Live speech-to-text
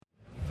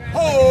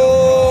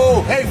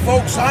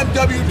folks. I'm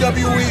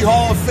WWE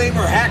Hall of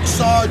Famer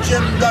Hacksaw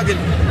Jim Duggan,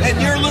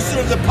 and you're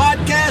listening to the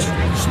podcast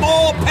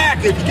Small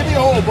Package. Give me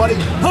a hole, buddy.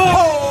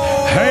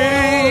 Ho!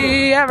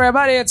 Hey,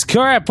 everybody, it's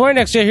Corey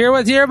Poindexter here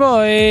with your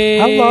boy.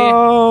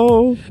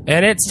 Hello.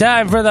 And it's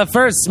time for the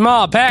first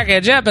Small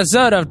Package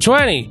episode of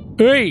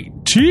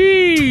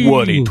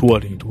 2018.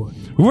 20.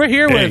 We're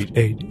here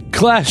with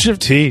Clash of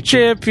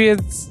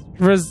Champions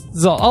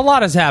result. A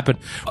lot has happened.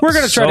 We're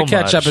going to try to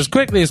catch up as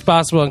quickly as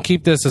possible and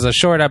keep this as a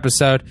short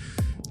episode.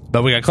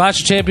 But we got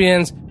Clash of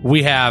Champions.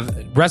 We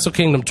have Wrestle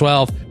Kingdom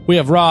 12. We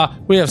have Raw.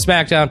 We have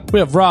SmackDown. We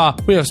have Raw.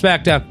 We have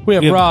SmackDown. We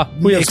have Raw.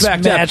 We have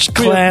SmackDown. Match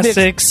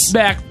classics.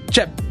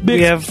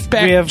 We have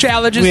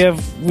challenges.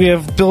 We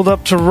have build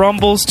up to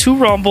Rumbles, 2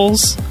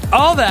 Rumbles.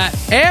 All that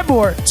and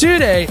more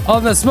today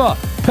on the Small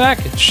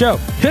Package Show.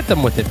 Hit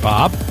them with it,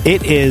 Bob.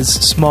 It is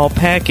Small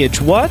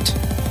Package. What?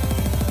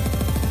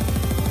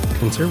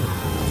 Conservative.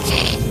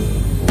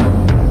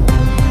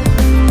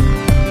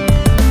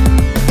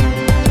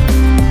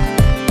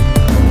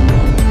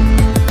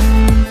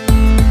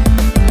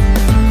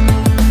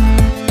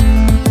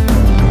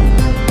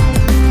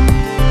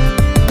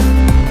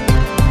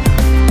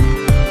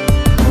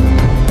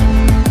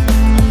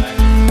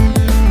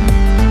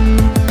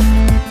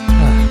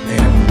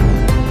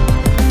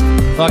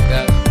 Fuck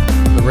that.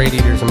 The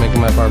radiators are making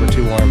my barber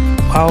too warm.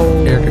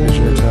 Oh. Air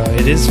conditioners.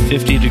 It is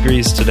 50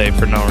 degrees today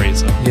for no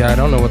reason. Yeah, I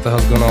don't know what the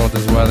hell's going on with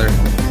this weather.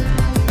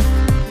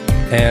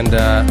 And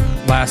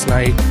last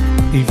night,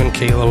 even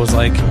Kayla was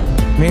like,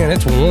 man,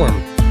 it's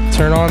warm.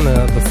 Turn on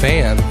the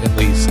fan, at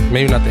least.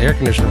 Maybe not the air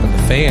conditioner, but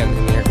the fan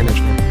in the air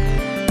conditioner.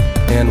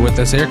 And with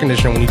this air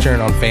conditioner, when you turn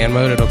it on fan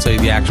mode, it'll tell you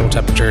the actual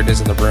temperature it is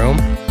in the room.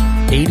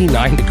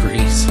 89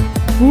 degrees.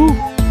 Woo.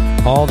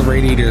 All the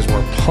radiators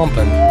were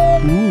pumping.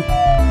 Woo.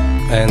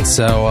 And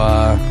so,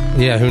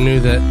 yeah, who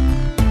knew that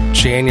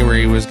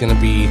January was going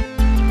to be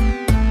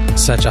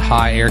such a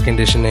high air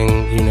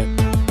conditioning unit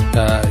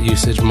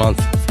usage month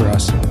for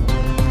us.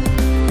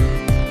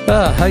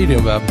 How you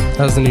doing, Bob?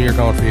 How's the new year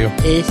going for you?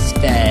 It's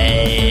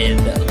fine,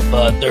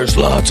 but there's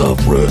lots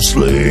of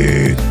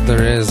wrestling.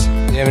 There is.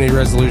 Do you have any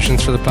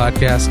resolutions for the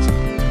podcast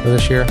for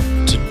this year?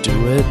 To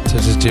do it? To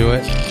just do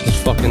it? Just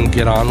fucking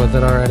get on with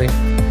it already?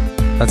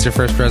 That's your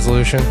first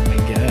resolution? I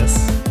guess.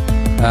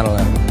 I don't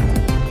know.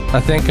 I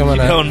think I'm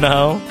gonna. You don't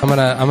know? I'm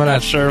gonna.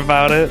 Not sure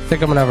about it. I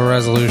think I'm gonna have a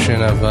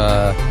resolution of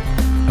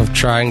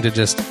trying to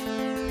just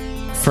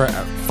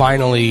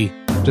finally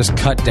just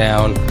cut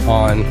down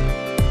on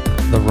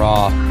the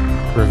Raw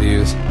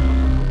reviews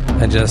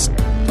and just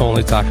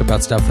only talk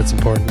about stuff that's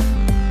important.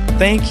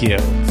 Thank you.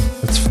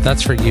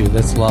 That's for you.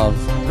 That's love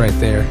right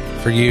there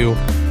for you,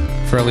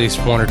 for at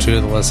least one or two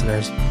of the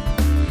listeners.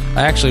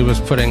 I actually was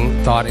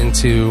putting thought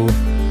into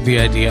the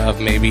idea of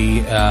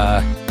maybe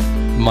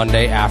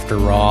Monday after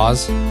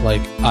Raws,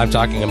 like I'm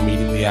talking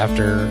immediately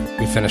after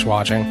we finish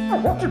watching,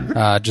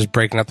 just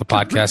breaking up the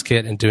podcast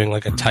kit and doing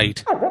like a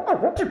tight,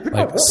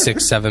 like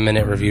 6-7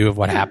 minute review of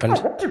what happened.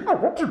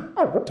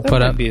 To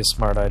put up, be a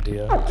smart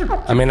idea.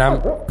 I mean,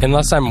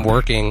 unless I'm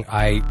working,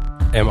 I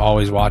am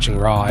always watching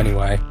Raw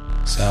anyway,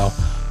 so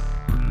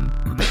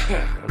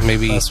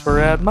maybe Unless we're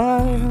at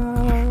my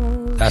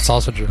house. That's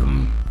also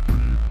true.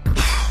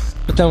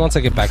 But then once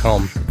I get back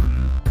home,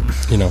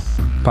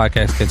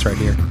 podcast kit's right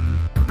here.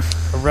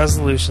 A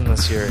resolution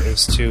this year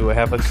is to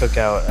have a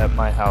cookout at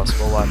my house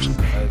while watching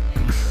a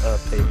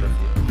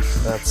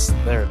pay-per-view.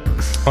 There it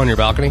is. On your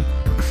balcony?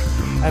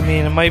 I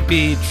mean, it might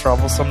be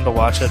troublesome to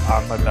watch it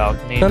on my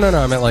balcony. No.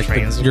 I meant like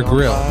your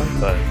grill.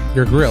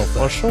 Your grill thing.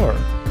 Well, sure.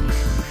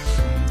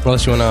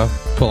 Unless you want to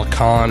pull a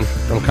con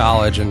from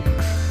college and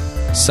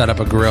set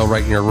up a grill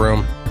right in your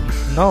room.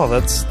 No,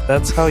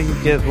 that's how you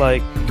get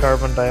like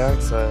carbon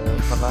dioxide,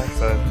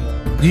 monoxide.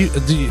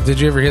 Did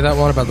you ever hear that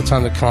one about the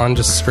time that Khan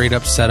just straight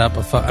up set up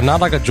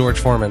not like a George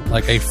Foreman,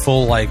 like a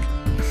full like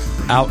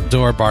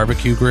outdoor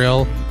barbecue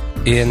grill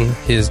in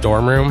his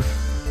dorm room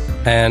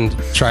and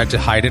tried to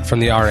hide it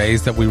from the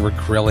RAs that we were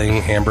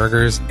grilling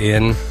hamburgers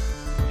in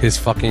his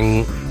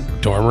fucking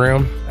dorm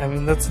room? I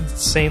mean, that's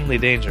insanely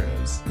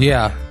dangerous.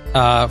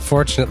 Yeah.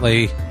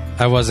 Fortunately,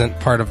 I wasn't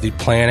part of the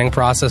planning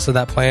process of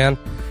that plan.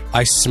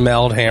 I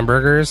smelled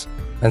hamburgers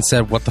and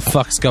said, what the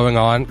fuck's going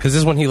on? Because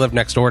this is when he lived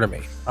next door to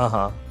me.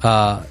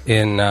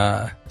 In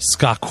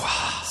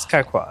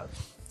Skaquad.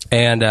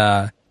 And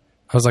I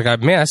was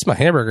like, man, I smell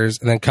hamburgers.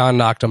 And then Khan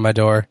knocked on my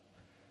door. I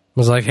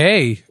was like,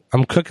 hey,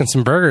 I'm cooking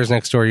some burgers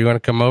next door. You want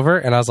to come over?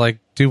 And I was like,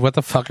 dude, what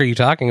the fuck are you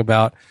talking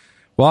about?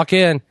 Walk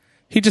in.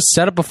 He just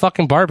set up a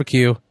fucking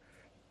barbecue.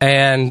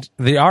 And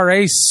the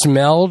RA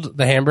smelled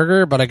the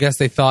hamburger, but I guess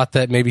they thought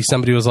that maybe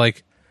somebody was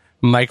like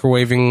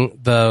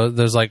microwaving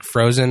those like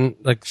frozen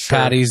like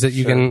patties that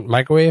you can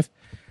microwave.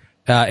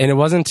 And it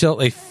wasn't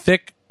until a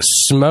thick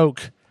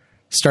smoke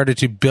started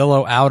to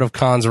billow out of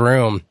Khan's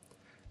room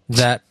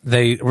that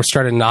they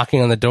started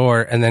knocking on the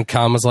door. And then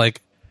Khan was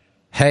like,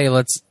 hey,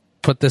 let's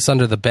put this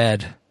under the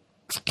bed.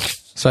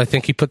 So I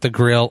think he put the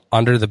grill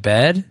under the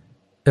bed,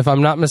 if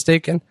I'm not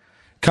mistaken.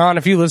 Khan,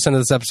 if you listen to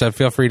this episode,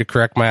 feel free to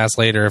correct my ass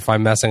later if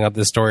I'm messing up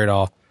this story at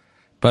all.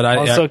 But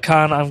Also,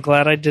 Con, I'm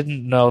glad I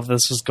didn't know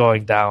this was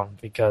going down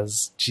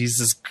because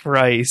Jesus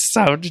Christ,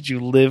 how did you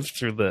live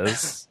through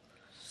this?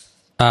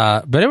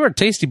 but it were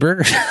tasty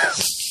burgers.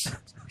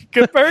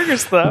 Good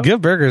burgers, though.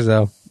 Good burgers,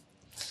 though.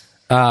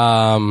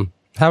 How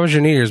was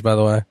your New Year's, by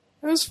the way?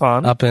 It was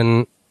fun. Up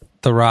in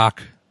the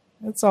Rock.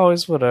 It's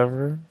always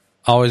whatever.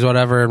 Always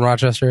Whatever in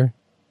Rochester.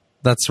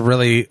 That's a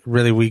really,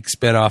 really weak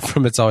spinoff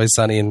from It's Always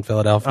Sunny in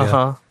Philadelphia.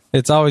 Uh-huh.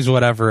 It's Always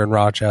Whatever in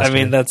Rochester. I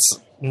mean, that's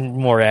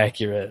more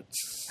accurate.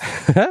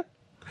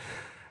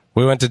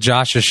 We went to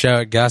Josh's show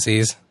at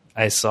Gussie's.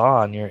 I saw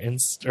on your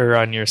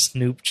on your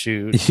Snoop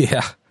shoot.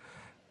 Yeah.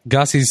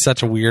 Gussie's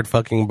such a weird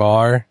fucking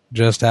bar,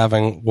 just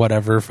having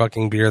whatever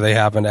fucking beer they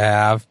happen to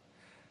have.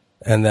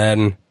 And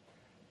then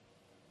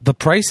the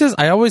prices,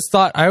 I always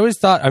thought,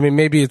 I mean,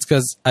 maybe it's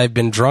because I've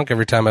been drunk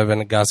every time I've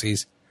been at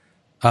Gussie's.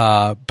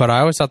 But I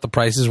always thought the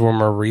prices were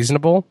more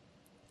reasonable.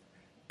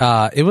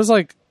 It was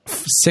like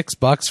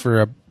 $6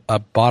 for a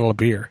bottle of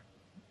beer.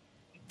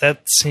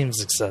 That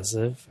seems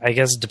excessive. I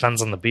guess it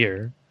depends on the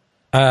beer.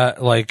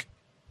 Like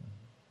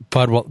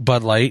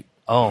Bud Light,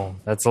 Oh,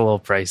 that's a little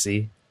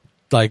pricey,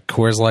 like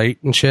Coors Light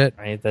and shit.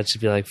 right? That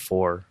should be like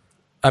 $4.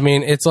 I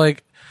mean, it's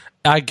like,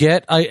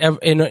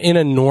 in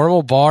a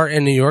normal bar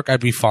in New York, I'd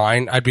be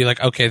fine. I'd be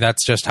like, okay,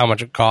 that's just how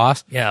much it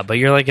costs. Yeah, but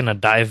you're like in a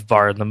dive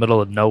bar in the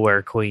middle of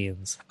nowhere,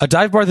 Queens. A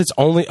dive bar that's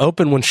only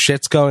open when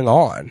shit's going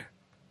on.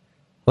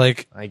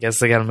 Like, I guess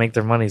they got to make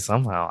their money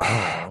somehow.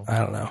 I don't know. I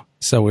don't know.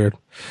 So weird.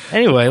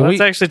 Anyway,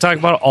 let's actually talk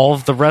about all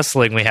of the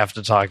wrestling we have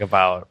to talk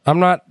about. I'm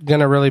not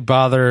going to really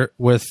bother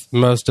with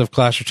most of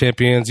Clash of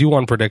Champions. You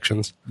won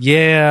predictions.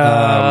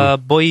 Yeah,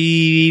 boy.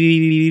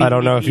 I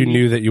don't know if you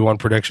knew that you won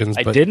predictions.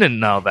 I But didn't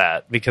know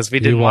that because we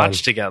didn't won.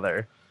 watch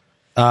together.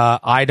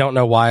 I don't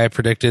know why I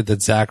predicted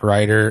that Zack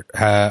Ryder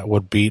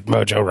would beat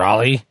Mojo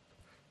Rawley.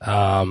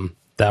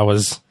 That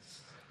was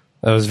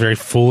very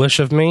foolish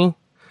of me.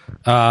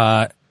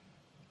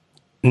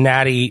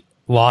 Natty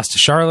lost to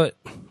Charlotte.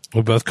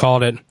 We both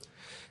called it.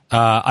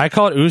 I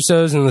called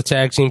Usos in the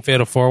tag team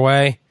fatal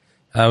 4-way.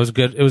 It was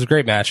good. It was a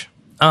great match.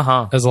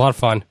 Uh-huh. It was a lot of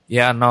fun.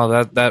 Yeah,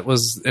 no, that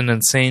was an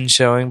insane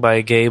showing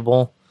by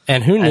Gable.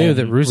 And who knew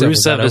that Rusev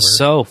was that over? is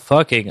so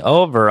fucking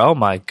over. Oh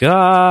my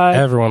god.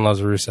 Everyone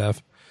loves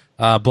Rusev.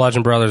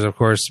 Bludgeon Brothers, of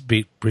course,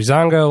 beat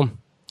Breezango.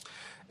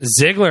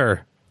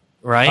 Ziggler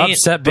Right?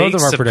 upset Big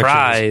both of our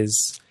surprise.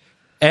 predictions.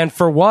 And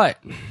for what?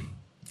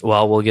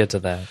 Well, we'll get to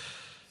that.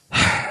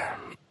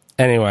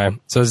 Anyway,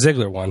 so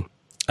Ziggler won.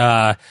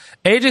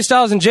 AJ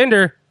Styles and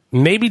Jinder,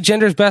 maybe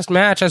Jinder's best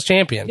match as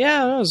champion.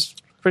 Yeah, that was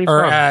pretty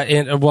Or,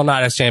 fun. well,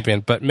 not as champion,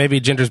 but maybe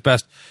Jinder's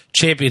best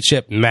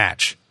championship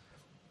match.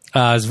 It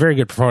was a very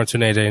good performance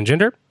from AJ and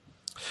Jinder.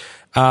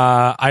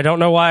 I don't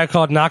know why I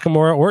called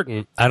Nakamura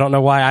Orton. I don't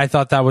know why I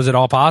thought that was at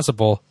all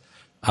possible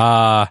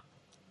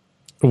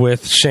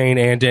with Shane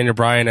and Daniel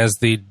Bryan as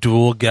the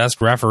dual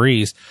guest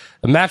referees.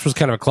 The match was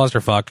kind of a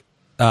clusterfuck.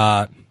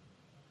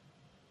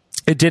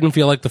 It didn't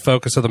feel like the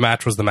focus of the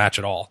match was the match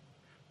at all.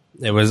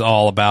 It was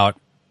all about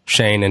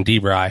Shane and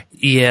D-Bry.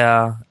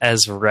 Yeah,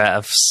 as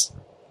refs.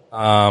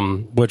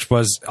 Which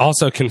was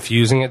also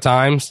confusing at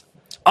times.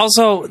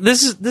 Also,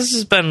 this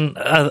has been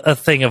a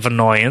thing of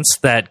annoyance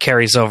that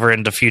carries over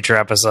into future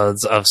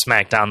episodes of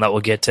SmackDown that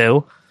we'll get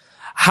to.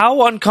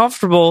 How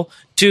uncomfortable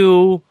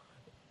do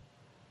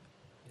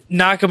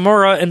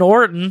Nakamura and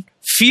Orton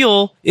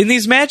feel in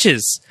these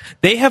matches?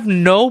 They have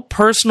no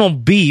personal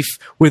beef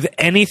with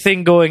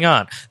anything going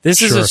on.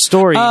 This is a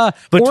story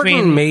between...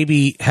 Orton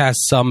maybe has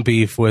some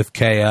beef with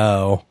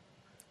KO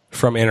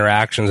from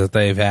interactions that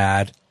they've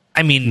had.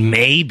 I mean,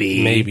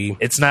 maybe. Maybe.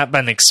 It's not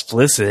been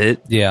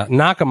explicit. Yeah,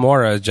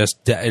 Nakamura is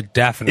just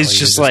definitely It's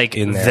just like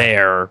in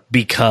there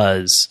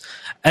because.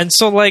 And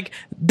so, like,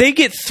 they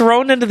get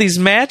thrown into these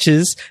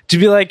matches to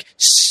be like,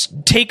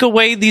 take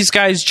away these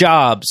guys'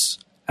 jobs.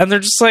 And they're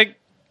just like,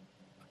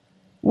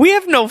 we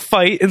have no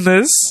fight in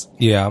this.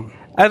 Yeah.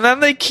 And then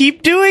they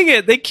keep doing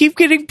it. They keep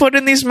getting put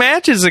in these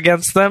matches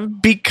against them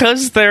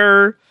because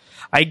they're,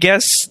 I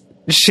guess,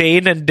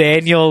 Shane and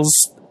Daniel's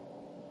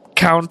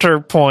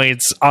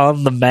counterpoints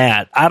on the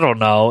mat. I don't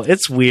know.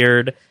 It's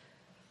weird.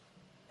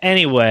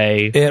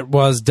 Anyway. It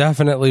was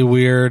definitely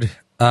weird.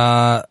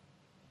 On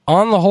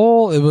the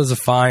whole, it was a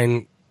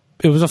fine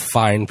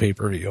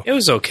pay-per-view. It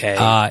was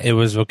okay. It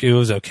was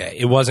okay.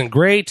 It wasn't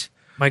great.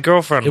 My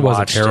girlfriend It wasn't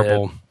watched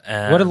terrible.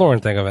 it, What did Lauren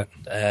think of it?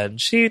 and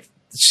she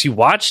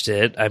watched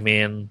it. I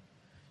mean,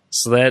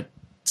 so that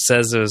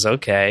says it was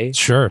okay.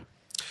 Sure.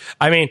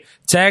 I mean,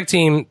 tag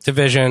team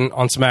division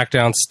on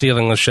SmackDown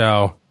stealing the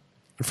show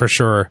for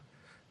sure.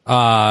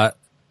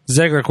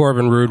 Ziggler,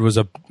 Corbin, Rude was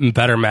a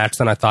better match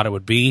than I thought it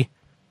would be.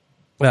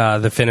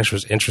 The finish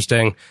was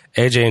interesting.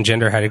 AJ and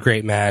Jinder had a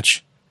great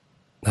match.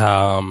 For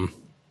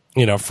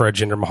a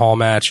Jinder Mahal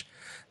match.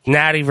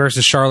 Natty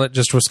versus Charlotte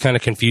just was kind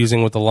of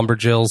confusing with the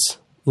lumberjacks.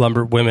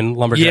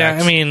 Yeah,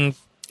 I mean,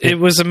 it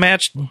was a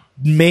match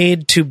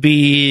made to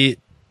be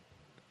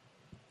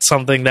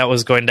something that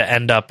was going to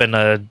end up in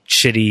a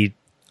shitty,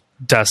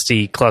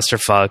 dusty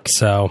clusterfuck.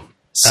 So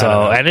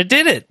and it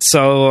did it.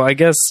 So I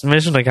guess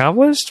mission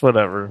accomplished.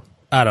 Whatever.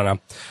 I don't know.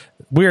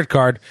 weird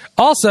card.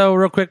 Also,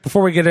 real quick,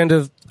 before we get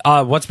into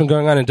what's been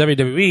going on in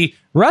WWE,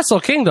 Wrestle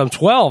Kingdom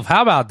 12.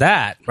 How about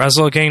that?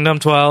 Wrestle Kingdom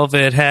 12,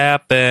 it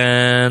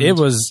happened. It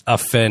was a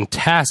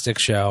fantastic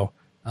show.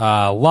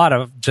 A lot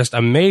of just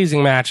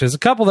amazing matches. A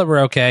couple that were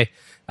okay.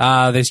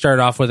 They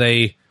started off with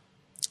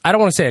I don't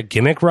want to say a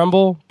gimmick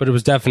rumble, but it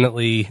was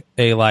definitely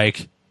a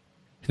like,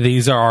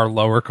 these are our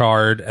lower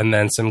card, and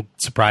then some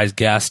surprise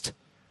guest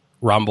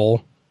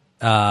rumble.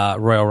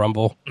 Royal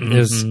Rumble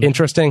is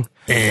interesting.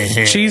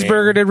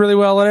 Cheeseburger did really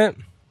well in it,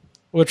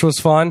 which was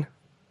fun.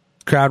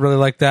 Crowd really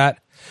liked that.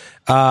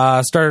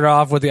 Started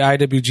off with the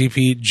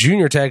IWGP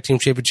Junior Tag Team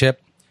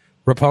Championship.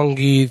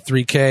 Roppongi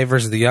 3K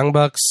versus the Young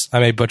Bucks. I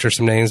may butcher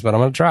some names, but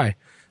I'm going to try.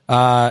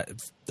 I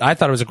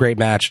thought it was a great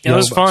match. It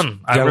was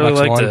fun. I really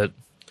liked it.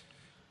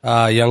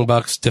 Young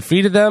Bucks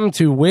defeated them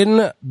to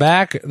win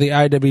back the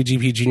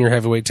IWGP Junior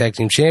Heavyweight Tag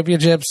Team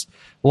Championships.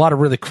 A lot of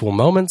really cool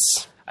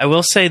moments. I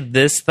will say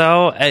this,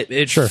 though.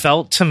 It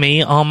felt to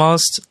me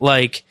almost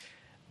like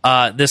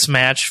this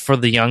match for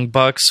the Young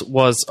Bucks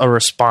was a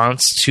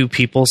response to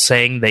people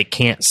saying they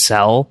can't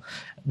sell,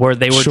 where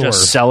they were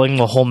just selling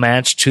the whole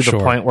match to the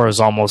point where it was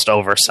almost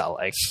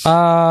overselling.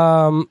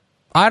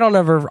 I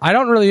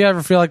don't really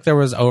ever feel like there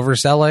was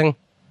overselling,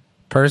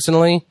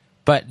 personally.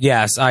 But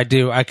yes, I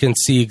do. I can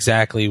see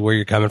exactly where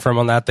you're coming from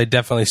on that. They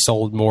definitely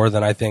sold more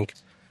than I think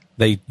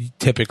they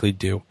typically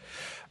do.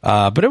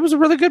 But it was a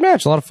really good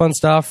match. A lot of fun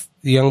stuff.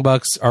 The Young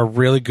Bucks are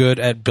really good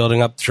at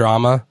building up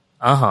drama,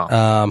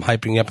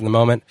 hyping you up in the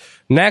moment.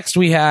 Next,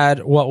 we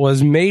had what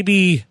was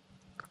maybe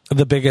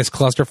the biggest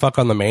clusterfuck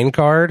on the main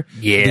card.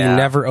 Yeah. The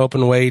never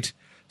open weight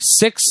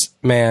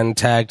 6-man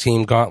tag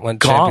team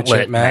gauntlet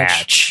championship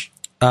match.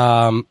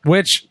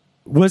 Which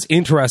was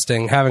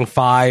interesting, having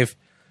 5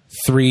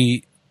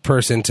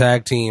 3-person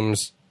tag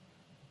teams,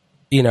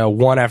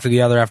 one after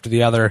the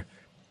other.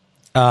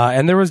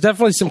 And there was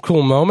definitely some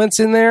cool moments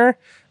in there.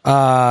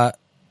 I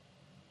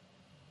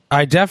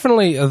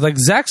definitely like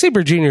Zack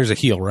Sabre Jr. is a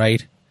heel,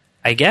 right?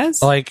 I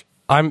guess. Like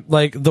I'm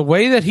like the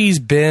way that he's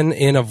been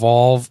in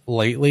Evolve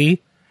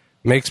lately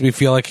makes me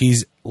feel like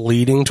he's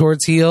leading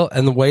towards heel,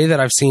 and the way that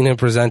I've seen him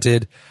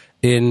presented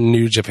in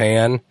New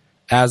Japan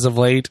as of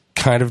late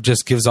kind of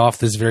just gives off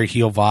this very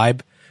heel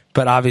vibe.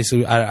 But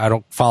obviously, I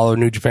don't follow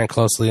New Japan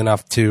closely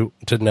enough to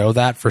know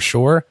that for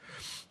sure.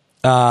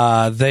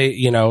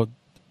 The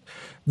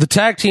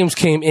tag teams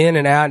came in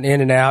and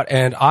out,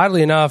 and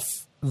oddly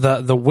enough,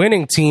 the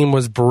winning team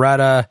was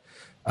Beretta,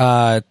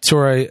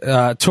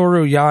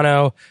 Toru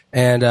Yano,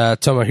 and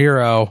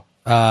Tomohiro.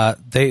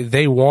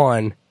 They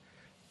won,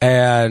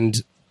 and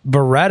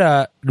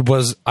Beretta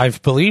was, I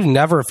believe,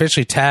 never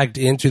officially tagged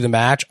into the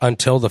match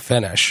until the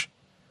finish,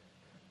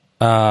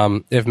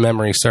 if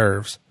memory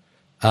serves.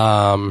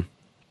 There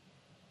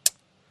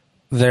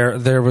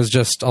was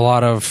just a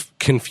lot of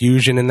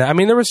confusion in that. I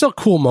mean, there were still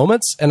cool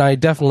moments, and I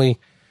definitely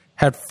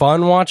had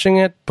fun watching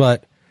it,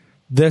 but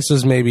this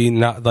was maybe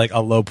not like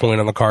a low point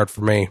on the card for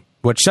me,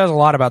 which says a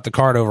lot about the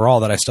card overall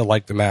that I still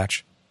like the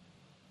match.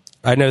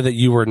 I know that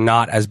you were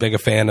not as big a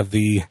fan of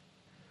the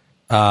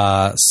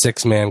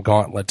 6-man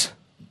gauntlet.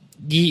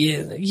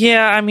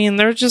 Yeah, I mean,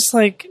 they're just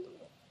like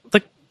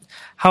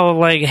how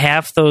like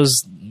half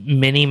those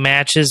mini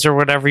matches or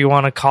whatever you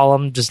want to call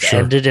them just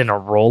ended in a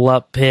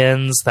roll-up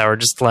pins that were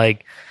just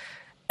like,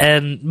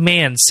 and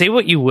man, say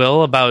what you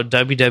will about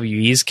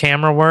WWE's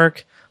camera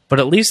work, but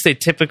at least they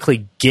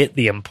typically get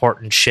the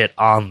important shit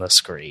on the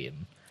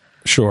screen.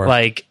 Sure.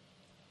 Like,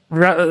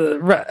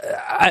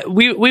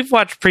 we've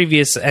watched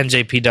previous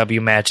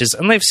NJPW matches,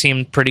 and they've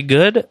seemed pretty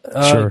good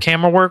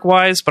camera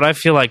work-wise, but I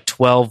feel like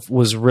 12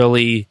 was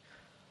really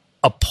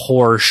a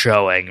poor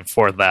showing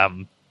for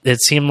them.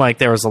 It seemed like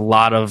there was a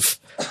lot of,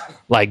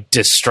 like,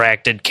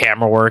 distracted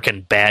camera work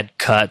and bad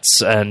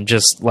cuts and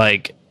just,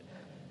 like...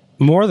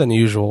 More than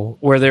usual.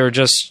 Where they were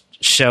just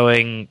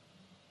showing...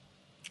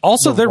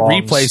 Also, their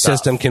replay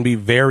system can be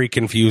very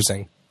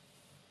confusing.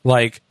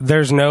 Like,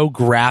 there's no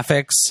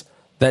graphics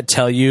that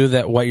tell you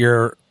that what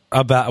you're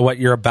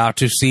about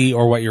to see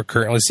or what you're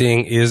currently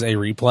seeing is a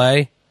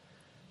replay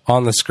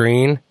on the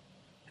screen.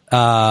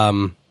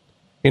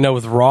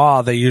 With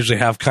Raw, they usually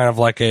have kind of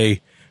like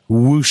a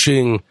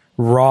whooshing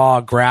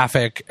Raw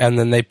graphic, and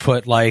then they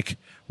put like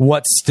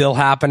what's still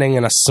happening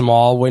in a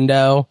small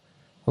window,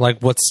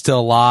 like what's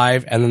still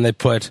live, and then they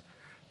put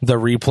the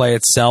replay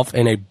itself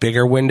in a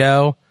bigger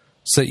window,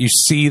 so that you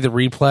see the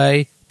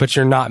replay, but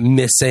you're not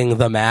missing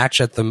the match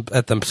at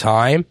the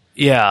time.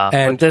 Yeah,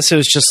 and this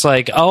was just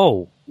like,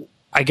 oh,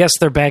 I guess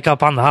they're back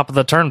up on the top of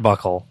the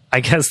turnbuckle.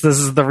 I guess this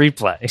is the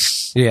replay.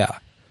 Yeah.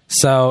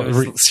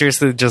 So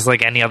seriously, just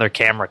like any other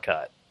camera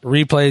cut.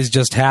 Replays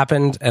just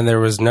happened, and there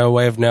was no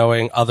way of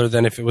knowing, other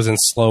than if it was in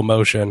slow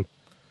motion,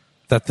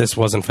 that this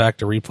was in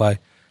fact a replay.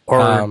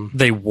 Or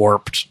they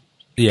warped.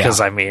 Yeah.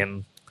 Because, I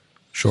mean...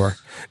 Sure.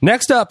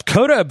 Next up,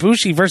 Kota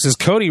Ibushi versus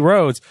Cody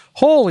Rhodes.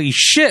 Holy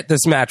shit,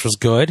 this match was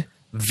good.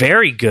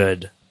 Very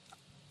good.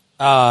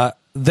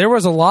 There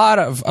was a lot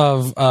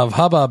of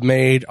hubbub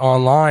made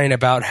online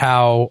about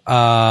how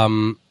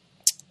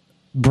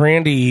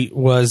Brandy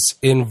was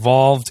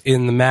involved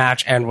in the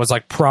match and was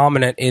like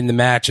prominent in the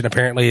match, and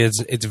apparently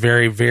it's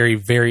very, very,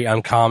 very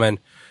uncommon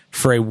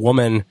for a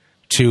woman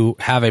to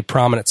have a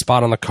prominent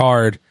spot on the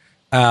card.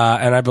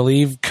 And I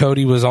believe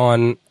Cody was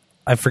on,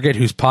 I forget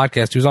whose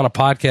podcast. He was on a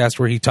podcast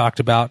where he talked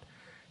about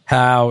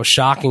how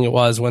shocking it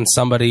was when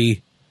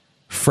somebody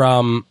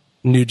from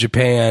New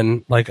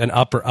Japan, like an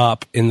upper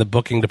up in the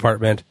booking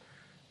department,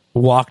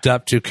 walked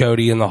up to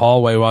Cody in the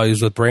hallway while he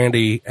was with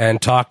Brandy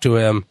and talked to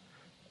him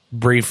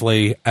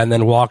briefly and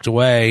then walked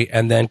away.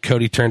 And then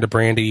Cody turned to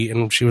Brandy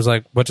and she was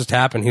like, "What just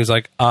happened?" He was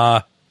like,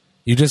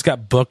 "You just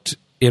got booked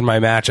in my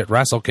match at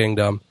Wrestle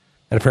Kingdom."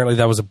 And apparently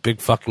that was a big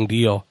fucking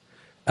deal.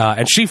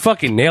 And she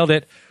fucking nailed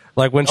it.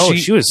 Like when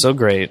she was so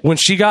great. When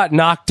she got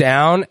knocked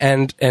down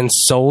and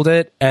sold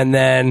it and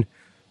then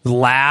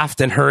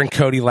laughed and her and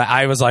Cody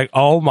I was like,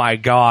 oh my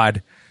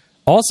God.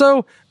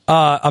 Also,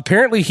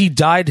 apparently he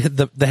dyed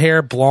the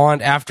hair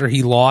blonde after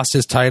he lost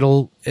his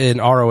title in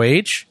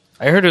ROH.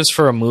 I heard it was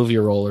for a movie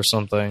role or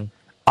something.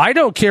 I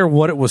don't care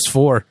what it was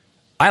for.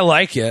 I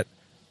like it.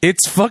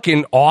 It's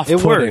fucking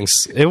off-putting.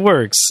 It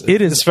works.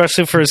 It is,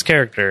 especially for his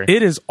character.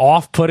 It is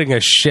off-putting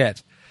as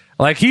shit.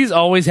 Like, he's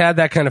always had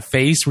that kind of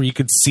face where you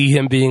could see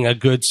him being a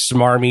good,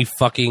 smarmy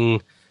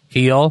fucking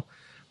heel.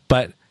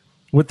 But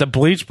with the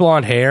bleach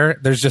blonde hair,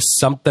 there's just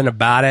something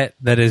about it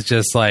that is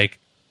just, like,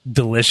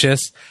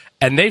 delicious.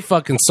 And they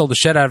fucking sold the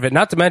shit out of it.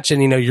 Not to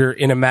mention, you're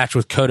in a match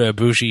with Kota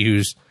Ibushi,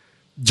 who's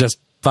just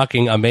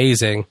fucking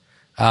amazing.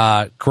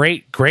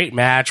 Great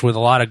match with a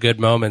lot of good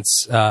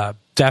moments.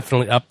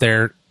 Definitely up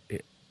there,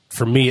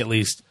 for me at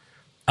least,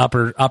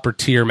 upper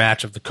tier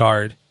match of the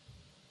card.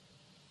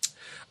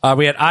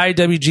 We had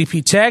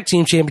IWGP Tag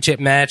Team Championship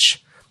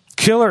match,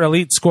 Killer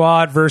Elite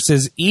Squad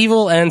versus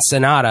Evil and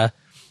Sonata.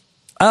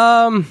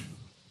 So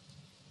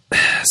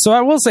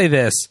I will say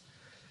this.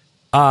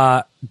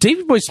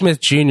 Davey Boy Smith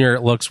Jr.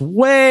 looks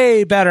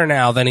way better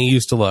now than he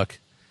used to look.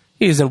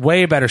 He's in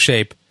way better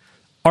shape.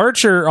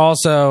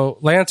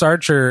 Lance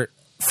Archer,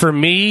 for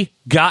me,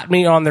 got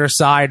me on their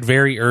side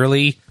very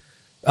early,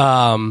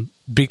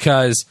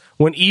 because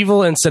when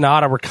Evil and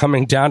Sonata were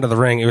coming down to the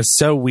ring, it was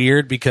so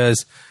weird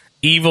because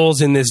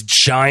Evil's in this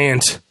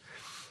giant,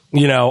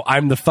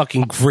 I'm the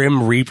fucking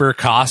Grim Reaper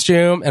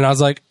costume. And I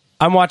was like,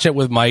 I'm watching it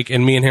with Mike,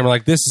 and me and him are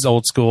like, this is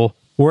old school.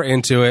 We're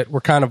into it.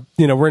 We're kind of,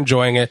 we're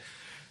enjoying it.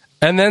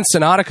 And then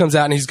Sonata comes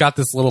out and he's got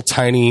this little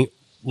tiny,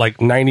 like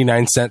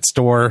 99-cent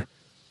store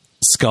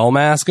skull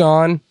mask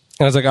on. And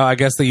I was like, oh, I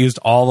guess they used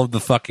all of the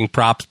fucking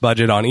props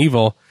budget on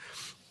Evil.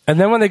 And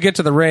then when they get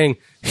to the ring,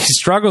 he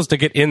struggles to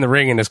get in the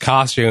ring in his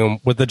costume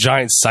with the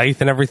giant scythe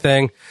and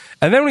everything.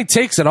 And then when he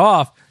takes it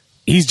off,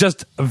 he's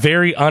just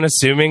very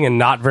unassuming and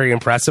not very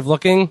impressive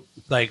looking,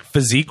 like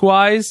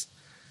physique-wise.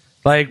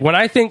 Like, when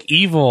I think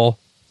Evil,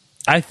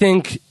 I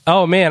think,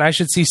 oh man, I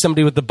should see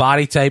somebody with the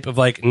body type of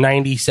like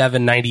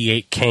 97,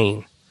 98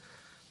 Kane.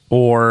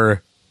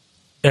 Or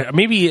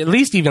maybe at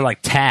least even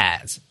like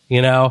Taz,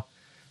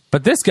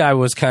 But this guy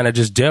was kind of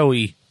just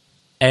doughy.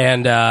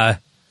 And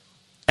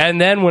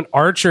then when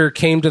Archer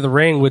came to the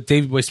ring with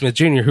Davey Boy Smith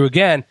Jr., who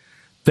again,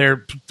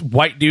 they're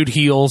white dude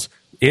heels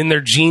in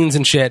their jeans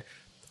and shit,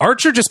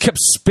 Archer just kept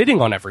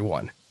spitting on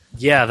everyone.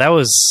 Yeah, that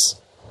was,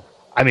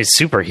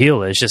 super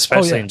heelish,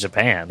 especially in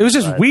Japan. It was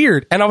just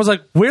weird. And I was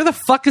like, where the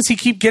fuck does he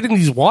keep getting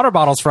these water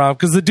bottles from?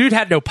 Because the dude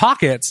had no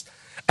pockets.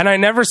 And I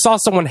never saw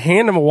someone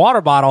hand him a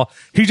water bottle.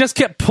 He just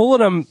kept pulling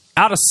them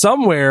out of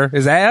somewhere,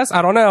 his ass,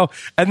 I don't know,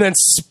 and then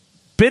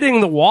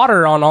spitting the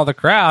water on all the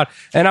crowd.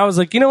 And I was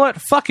like, you know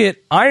what? Fuck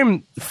it.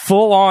 I'm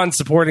full on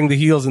supporting the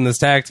heels in this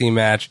tag team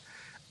match.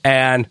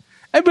 And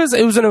it was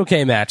an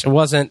okay match. It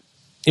wasn't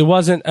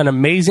an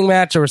amazing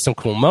match. There were some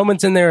cool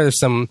moments in there. There's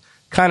some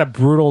kind of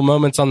brutal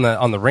moments on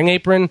the ring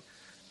apron.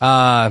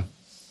 But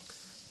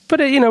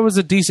it was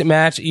a decent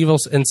match. Evil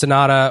and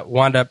Sonata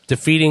wound up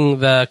defeating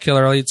the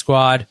Killer Elite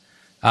Squad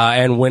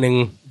and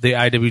winning the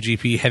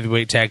IWGP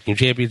Heavyweight Tag Team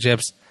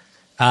Championships.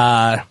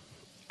 I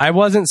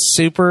wasn't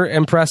super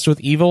impressed with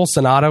Evil.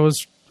 Sonata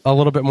was a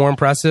little bit more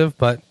impressive,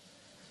 but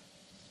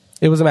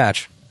it was a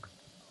match.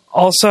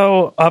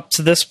 Also, up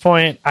to this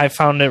point, I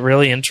found it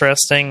really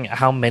interesting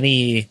how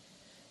many,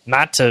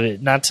 not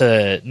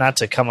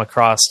to come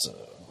across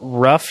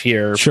rough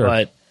here, sure,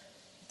 but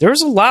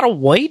there's a lot of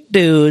white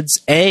dudes,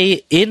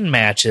 A, in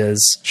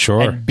matches, sure,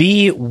 and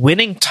B,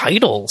 winning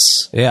titles.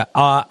 Yeah,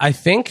 I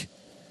think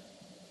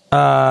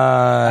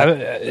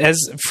as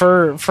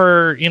for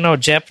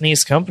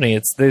Japanese company,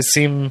 they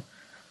seem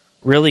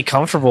really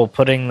comfortable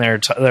putting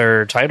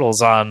their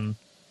titles on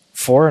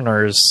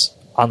foreigners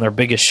on their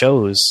biggest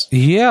shows.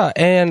 Yeah,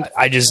 and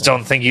I just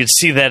don't think you'd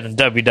see that in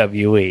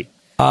WWE.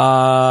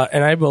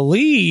 And I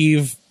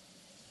believe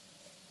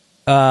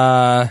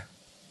the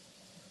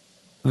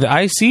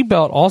IC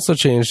belt also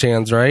changed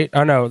hands, right?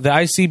 Oh no, the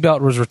IC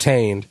belt was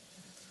retained.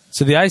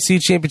 So the IC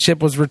championship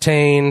was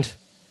retained,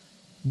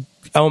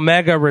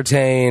 Omega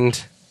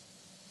retained,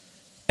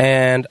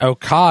 and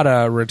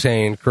Okada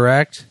retained,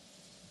 correct?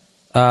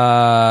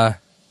 So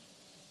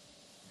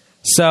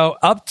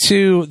up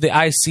to the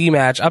IC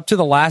match, up to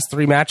the last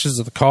three matches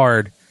of the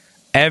card,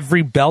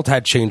 every belt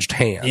had changed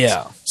hands.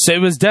 Yeah. So it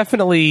was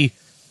definitely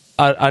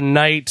a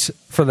night,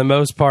 for the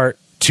most part,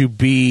 to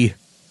be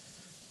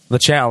the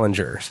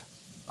challengers.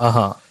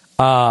 So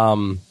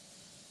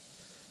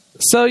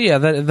yeah,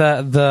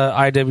 the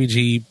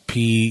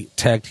IWGP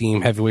Tag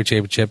Team Heavyweight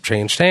Championship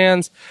changed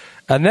hands,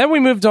 and then we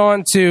moved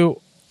on to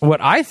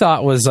what I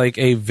thought was like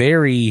a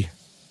very,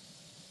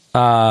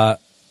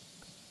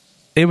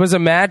 it was a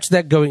match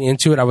that going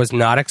into it I was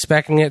not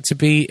expecting it to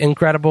be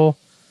incredible,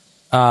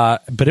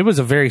 but it was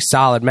a very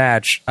solid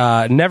match.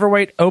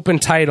 Neverweight Open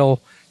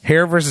Title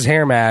hair versus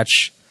hair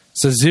match,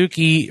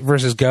 Suzuki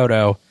versus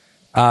Goto.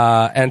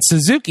 And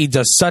Suzuki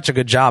does such a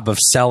good job of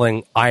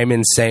selling "I'm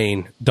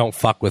insane, don't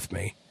fuck with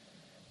me."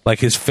 Like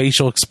his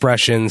facial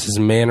expressions, his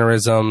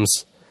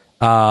mannerisms.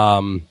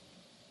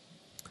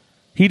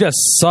 He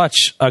does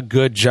such a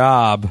good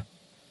job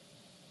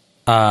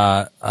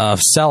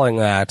of selling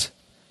that.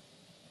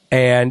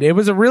 And it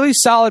was a really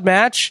solid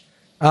match.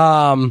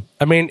 I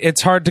mean,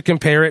 it's hard to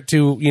compare it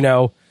to, you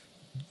know,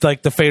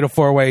 like the Fatal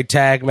 4-Way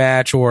tag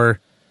match or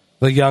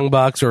the Young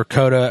Bucks or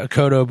Kota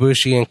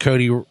Ibushi and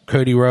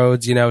Cody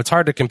Rhodes. You know, it's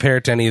hard to compare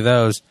it to any of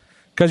those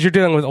because you're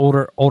dealing with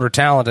older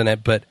talent in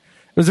it. But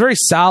it was a very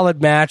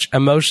solid match,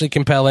 emotionally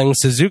compelling.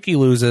 Suzuki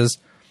loses.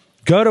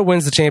 Goto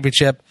wins the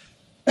championship.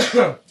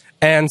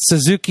 And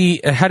Suzuki,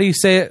 how do you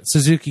say it?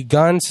 Suzuki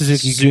Goon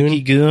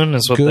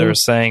is what they were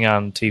saying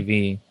on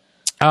TV.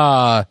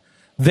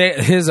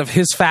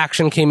 His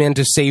faction came in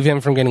to save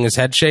him from getting his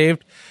head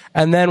shaved.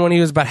 And then when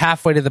he was about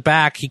halfway to the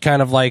back, he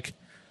kind of like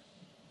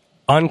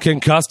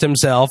unconcussed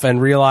himself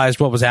and realized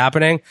what was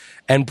happening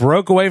and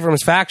broke away from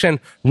his faction,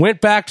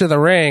 went back to the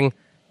ring,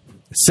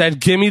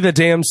 said, "Give me the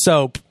damn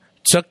soap,"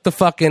 took the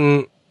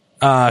fucking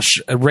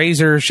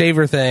razor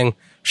shaver thing,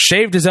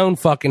 shaved his own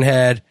fucking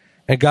head,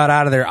 and got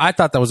out of there. I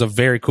thought that was a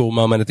very cool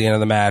moment at the end of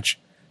the match.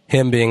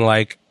 Him being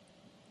like,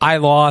 "I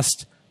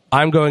lost.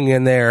 I'm going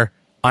in there.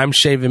 I'm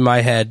shaving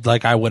my head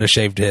like I would have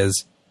shaved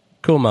his."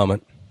 Cool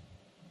moment.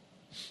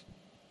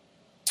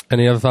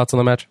 Any other thoughts on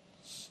the match?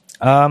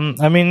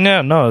 I mean,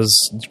 no, it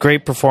was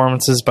great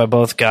performances by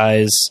both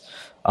guys.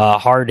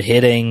 Hard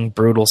hitting,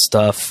 brutal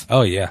stuff.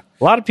 Oh yeah,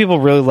 a lot of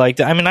people really liked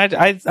it. I mean,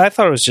 I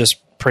thought it was just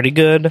pretty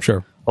good.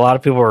 Sure. A lot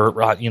of people were,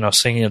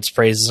 singing its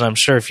praises. And I'm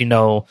sure if you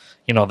know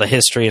the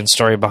history and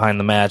story behind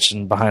the match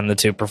and behind the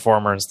two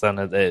performers, then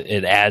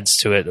it adds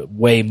to it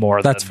way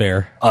more. That's than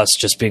fair. Us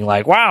just being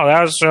like, "Wow,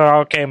 that was an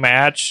okay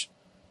match."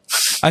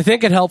 I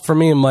think it helped for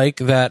me and Mike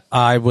that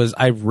I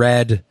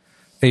read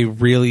a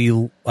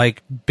really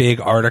like big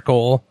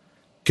article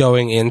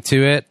going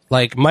into it.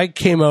 Like Mike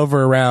came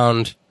over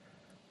around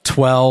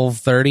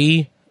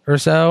 12:30 or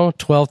so,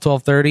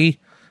 12:30.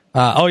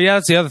 Oh yeah,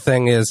 that's the other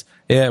thing is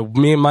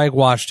me and Mike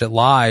watched it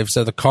live.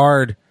 So the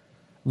card,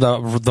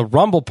 the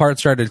Rumble part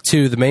started at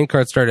 2, the main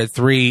card started at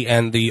 3,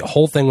 and the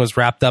whole thing was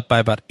wrapped up by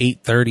about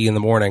 8:30 in the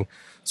morning.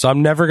 So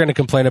I'm never going to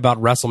complain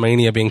about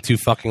WrestleMania being too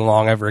fucking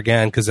long ever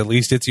again, because at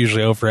least it's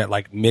usually over at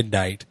like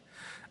midnight.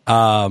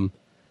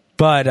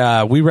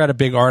 But we read a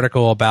big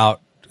article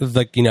about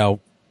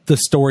the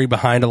story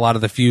behind a lot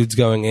of the feuds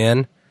going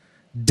in.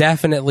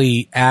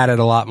 Definitely added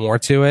a lot more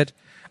to it.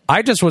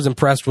 I just was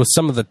impressed with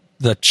some of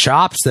the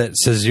chops that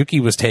Suzuki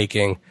was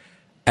taking,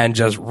 and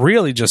just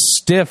really just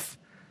stiff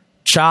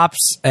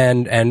chops,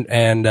 and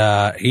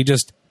he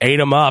just ate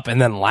them up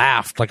and then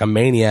laughed like a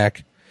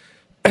maniac.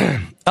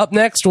 Up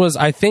next was,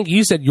 I think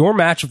you said, your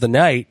match of the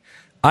night,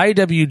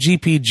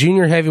 IWGP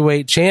Junior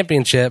Heavyweight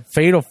Championship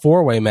Fatal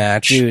 4-Way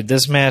match. Dude,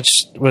 this match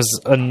was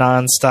a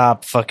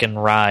nonstop fucking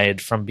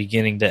ride from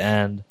beginning to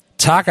end.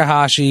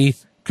 Takahashi,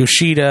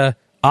 Kushida,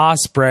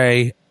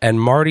 Ospreay, and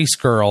Marty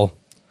Scurll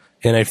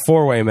in a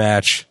 4-way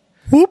match.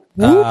 Whoop,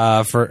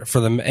 whoop. For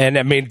them. And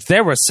I mean,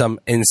 there was some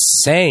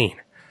insane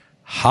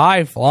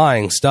high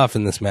flying stuff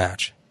in this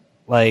match.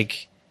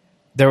 Like,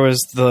 there was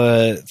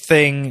the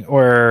thing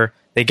where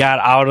they got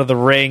out of the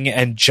ring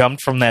and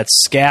jumped from that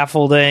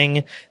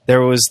scaffolding.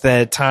 There was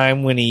that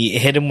time when he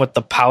hit him with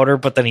the powder,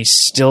 but then he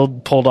still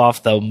pulled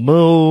off the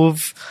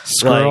move.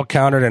 Scurll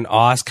countered an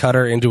Os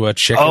cutter into a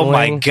chicken wing.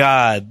 My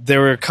God. There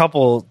were a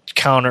couple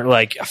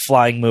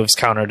flying moves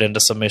countered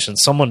into submission.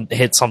 Someone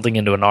hit something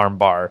into an arm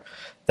bar.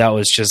 That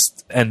was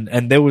just, and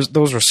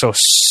those were so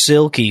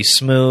silky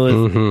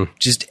smooth. Mm-hmm.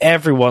 Just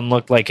everyone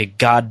looked like a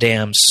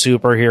goddamn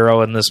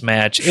superhero in this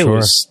match.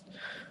 Sure.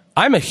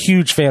 I'm a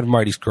huge fan of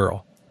Marty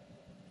Scurll.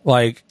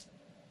 Like,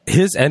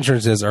 his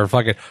entrances are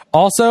fucking...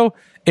 Also,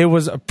 it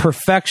was a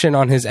perfection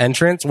on his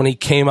entrance when he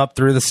came up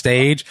through the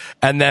stage,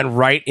 and then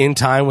right in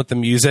time with the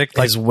music,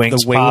 like his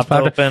wings the wings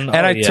popped open.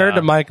 And I turned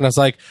to Mike and I was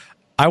like,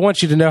 I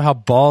want you to know how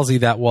ballsy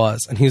that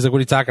was. And he's like, what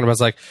are you talking about? I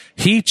was like,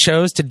 he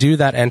chose to do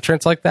that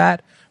entrance like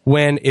that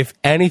when, if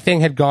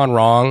anything had gone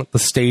wrong, the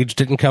stage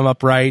didn't come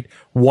up right,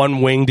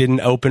 one wing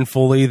didn't open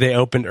fully, they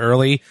opened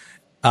early,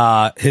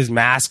 his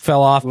mask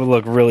fell off. It would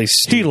look really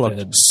stupid. He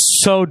looked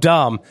so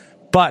dumb.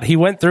 But he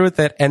went through with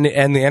it, and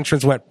the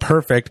entrance went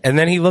perfect. And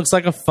then he looks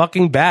like a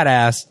fucking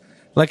badass.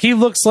 Like, he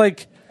looks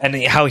like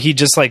And how he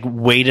just like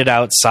waited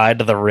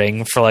outside of the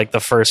ring for like the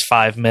first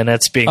 5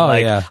 minutes, being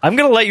yeah. I'm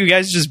going to let you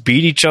guys just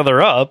beat each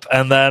other up,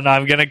 and then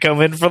I'm going to come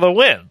in for the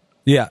win.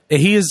 Yeah,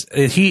 he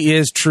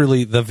is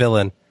truly the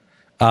villain.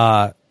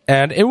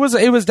 And it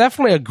was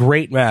definitely a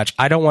great match.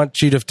 I don't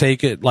want you to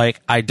take it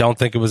like I don't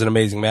think it was an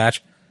amazing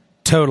match.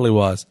 Totally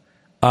was.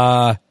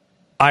 I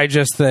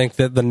just think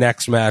that the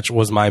next match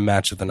was my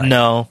match of the night.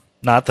 No,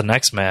 not the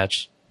next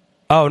match.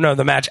 Oh, no,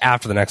 the match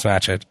after the next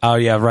match. Oh,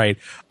 yeah, right.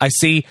 I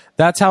see.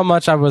 That's how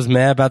much I was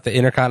mad about the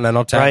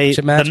Intercontinental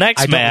Championship match. The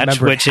next match,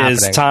 which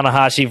is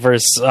Tanahashi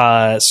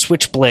versus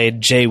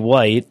Switchblade Jay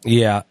White.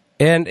 Yeah.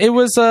 And it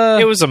was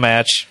a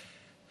match.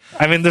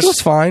 I mean, this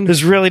was fine.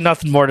 There's really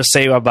nothing more to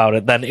say about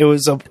it than it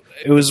was a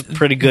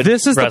pretty good.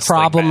 This is the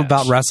problem match.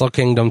 about Wrestle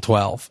Kingdom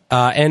 12.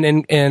 And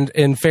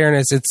in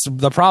fairness, it's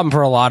the problem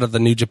for a lot of the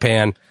New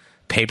Japan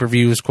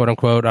pay-per-views, quote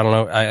unquote. I don't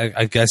know.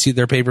 I guess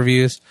they're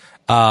pay-per-views.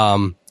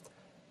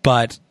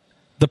 But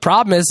the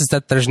problem is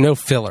that there's no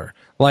filler.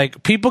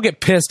 Like, people get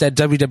pissed at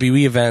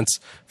WWE events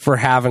for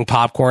having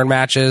popcorn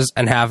matches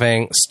and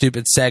having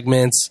stupid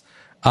segments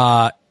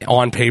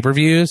on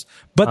pay-per-views,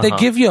 but they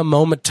give you a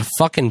moment to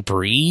fucking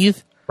breathe.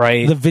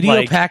 Right. The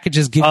video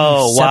packages give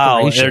you separation.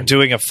 Wow, they're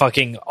doing a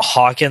fucking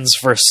Hawkins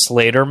versus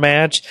Slater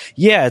match?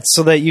 Yeah, it's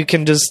so that you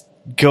can just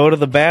go to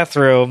the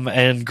bathroom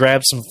and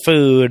grab some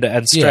food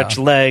and stretch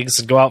legs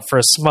and go out for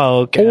a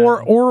smoke.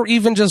 Or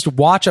even just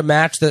watch a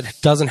match that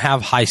doesn't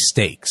have high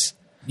stakes.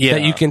 Yeah.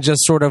 That you can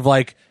just sort of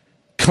like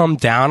come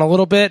down a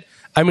little bit.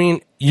 I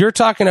mean, you're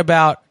talking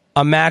about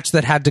a match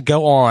that had to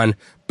go on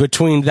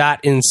between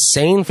that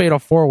insane Fatal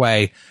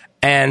 4-Way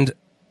and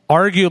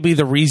arguably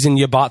the reason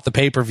you bought the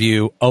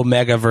pay-per-view,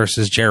 Omega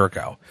versus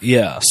Jericho.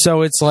 Yeah.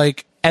 So it's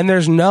like, and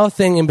there's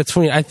nothing in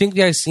between. I think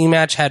the IC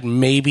match had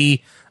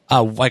maybe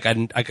like a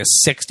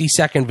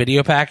 60-second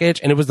video package,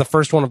 and it was the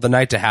first one of the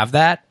night to have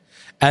that.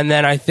 And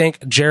then I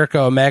think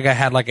Jericho Omega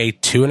had like a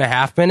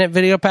 2.5-minute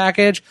video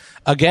package.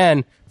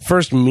 Again,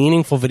 first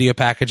meaningful video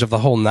package of the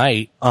whole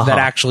night that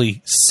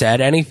actually said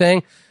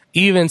anything.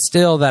 Even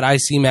still, that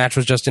IC match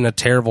was just in a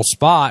terrible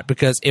spot,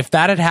 because if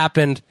that had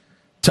happened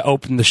to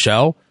open the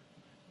show,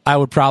 I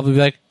would probably be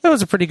like, it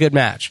was a pretty good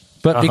match.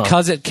 But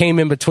because it came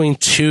in between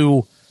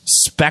two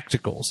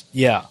spectacles,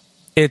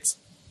 it's,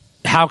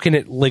 how can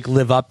it like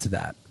live up to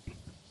that?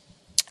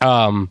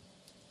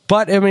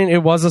 But I mean,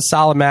 it was a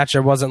solid match.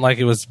 It wasn't like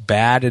it was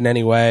bad in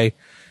any way.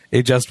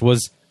 It just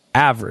was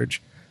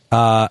average.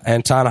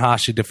 And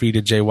Tanahashi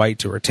defeated Jay White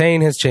to retain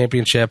his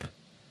championship.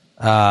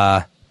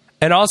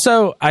 And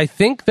also, I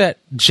think that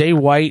Jay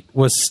White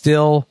was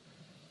still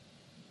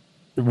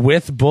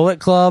with Bullet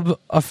Club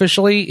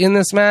officially in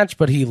this match,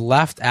 but he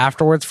left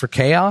afterwards for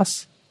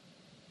Chaos.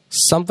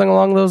 Something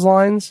along those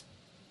lines.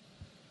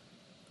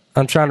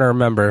 I'm trying to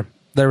remember.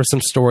 There was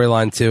some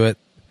storyline to it.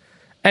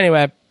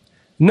 Anyway,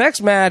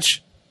 next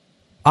match,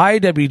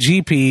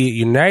 IWGP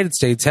United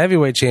States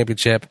Heavyweight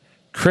Championship,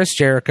 Chris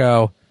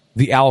Jericho,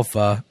 the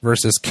Alpha,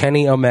 versus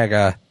Kenny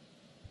Omega.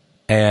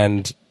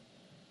 And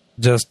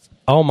just,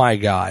 oh my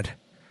God.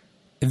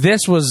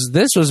 This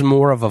was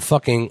more of a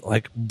fucking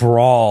like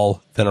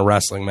brawl than a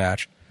wrestling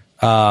match.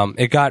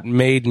 It got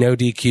made no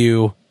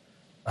DQ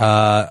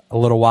a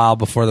little while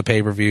before the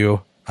pay-per-view,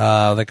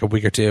 like a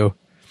week or two.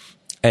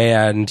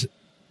 And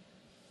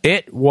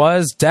it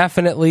was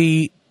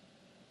definitely,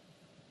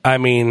 I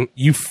mean,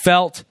 you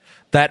felt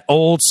that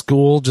old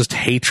school just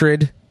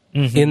hatred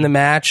in the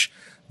match.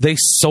 They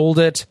sold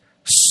it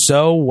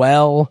so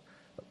well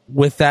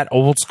with that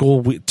old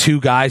school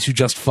two guys who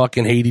just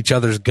fucking hate each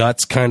other's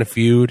guts kind of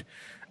feud.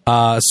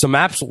 Some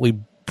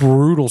absolutely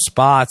brutal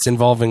spots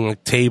involving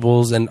like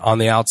tables and on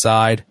the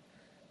outside.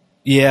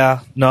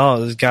 Yeah,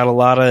 no, it got a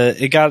lot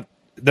of, it got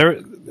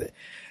there.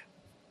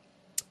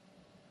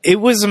 It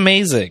was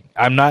amazing.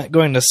 I'm not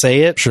going to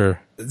say it.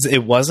 Sure.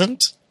 It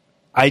wasn't.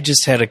 I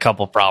just had a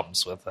couple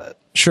problems with it.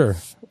 Sure.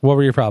 What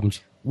were your problems?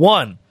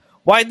 One,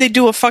 why'd they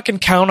do a fucking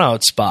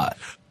count-out spot?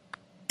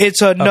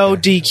 It's a no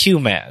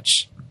DQ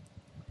match.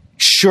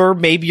 Sure,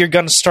 maybe you're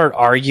going to start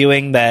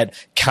arguing that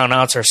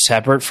countouts are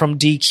separate from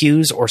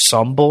DQs or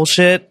some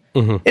bullshit.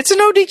 It's a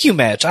no DQ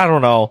match. I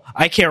don't know.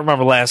 I can't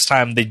remember last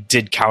time they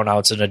did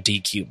countouts in a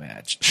DQ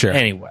match. Sure.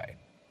 Anyway.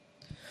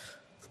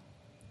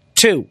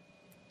 2,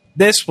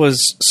 this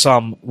was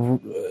some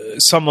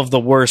of the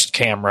worst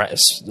camera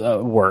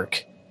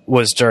work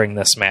was during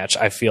this match.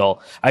 I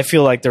feel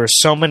like there were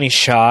so many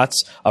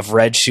shots of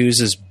Red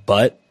Shoes'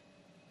 butt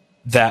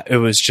that it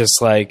was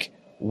just like,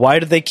 why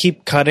do they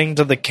keep cutting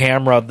to the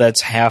camera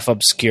that's half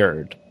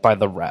obscured by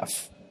the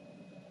ref?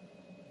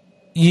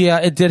 Yeah,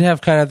 it did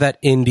have kind of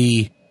that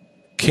indie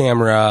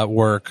camera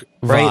work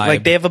vibe. Right?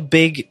 Like they have a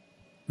big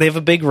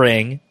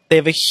ring. They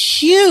have a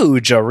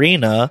huge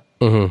arena.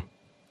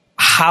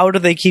 How do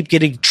they keep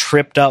getting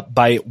tripped up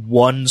by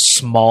one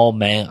small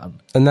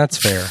man? And that's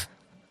fair.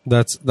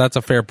 That's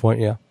a fair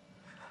point, yeah.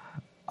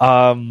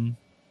 And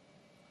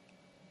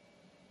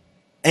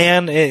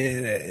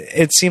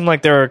it seemed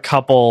like there were a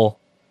couple,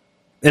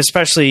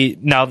 especially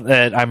now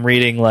that I'm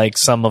reading like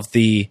some of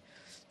the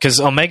because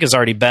Omega's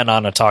already been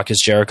on a Talk Is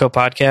Jericho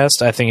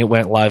podcast. I think it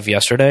went live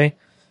yesterday.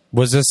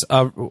 Was this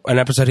an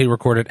episode he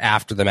recorded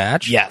after the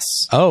match? Yes.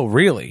 Oh,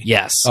 really?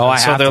 Yes. Oh, and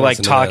so they're like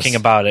talking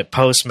about it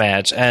post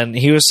match, and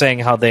he was saying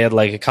how they had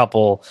like a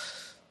couple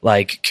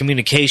like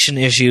communication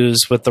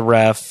issues with the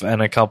ref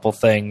and a couple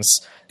things,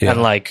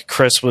 and like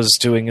Chris was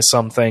doing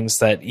some things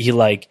that he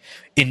like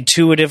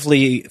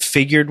intuitively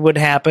figured would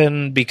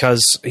happen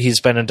because he's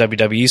been in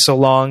WWE so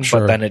long,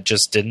 but then it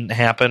just didn't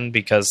happen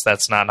because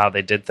that's not how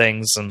they did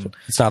things, and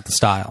it's not the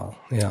style.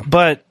 Yeah,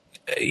 but.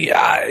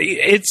 Yeah,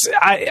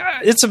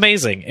 it's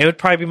amazing. It would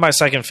probably be my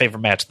second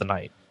favorite match of the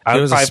night. I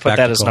would probably put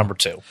that as number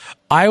 2.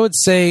 I would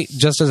say,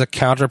 just as a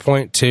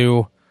counterpoint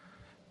to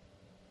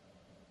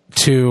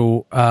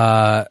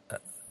the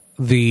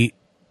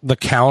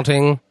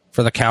counting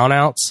for the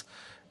countouts,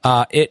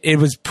 it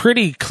was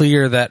pretty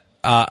clear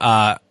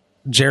that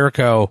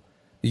Jericho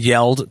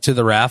yelled to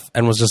the ref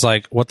and was just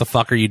like, "What the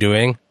fuck are you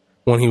doing?"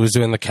 when he was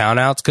doing the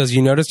countouts, because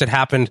you noticed it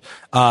happened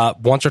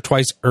once or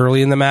twice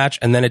early in the match,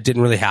 and then it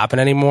didn't really happen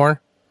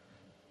anymore.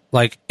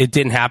 Like, it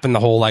didn't happen the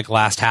whole like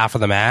last half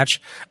of the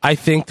match. I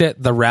think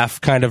that the ref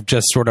kind of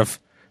just sort of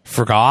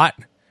forgot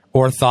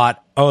or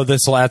thought, "Oh,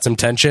 this will add some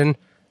tension,"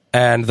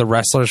 and the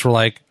wrestlers were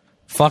like,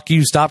 "Fuck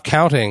you, stop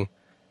counting.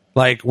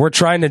 Like, we're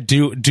trying to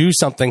do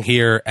something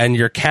here, and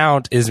your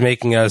count is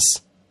making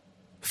us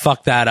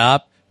fuck that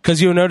up."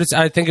 Because you'll notice,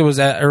 I think it was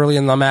early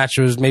in the match,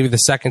 it was maybe the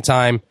second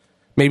time,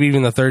 maybe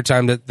even the third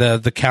time that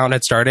the count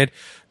had started,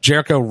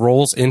 Jericho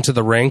rolls into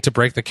the ring to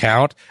break the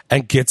count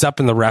and gets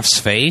up in the ref's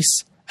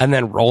face and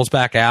then rolls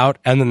back out,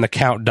 and then the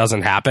count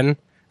doesn't happen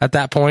at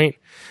that point.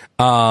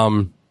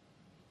 And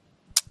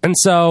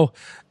so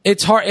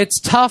it's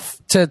tough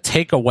to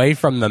take away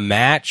from the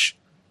match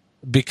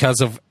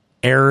because of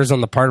errors on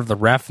the part of the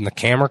ref and the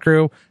camera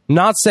crew.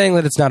 Not saying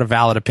that it's not a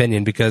valid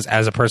opinion, because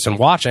as a person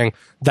watching,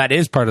 that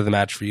is part of the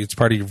match for you. It's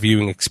part of your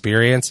viewing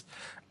experience.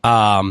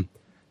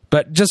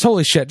 But just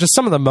holy shit, just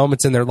some of the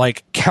moments in there,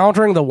 like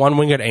countering the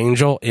one-winged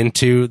angel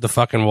into the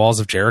fucking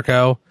walls of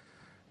Jericho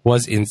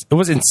was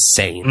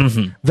insane.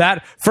 Mm-hmm.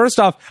 That,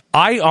 first off,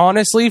 I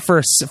honestly for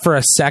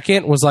a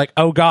second was like,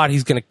 oh god,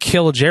 he's gonna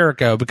kill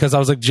Jericho, because I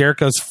was like,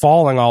 Jericho's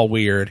falling all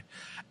weird,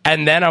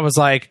 and then I was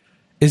like,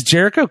 is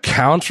Jericho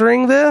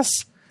countering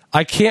this?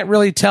 I can't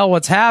really tell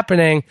what's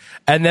happening.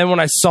 And then when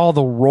I saw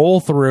the roll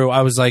through,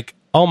 I was like,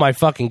 oh my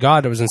fucking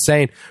god, it was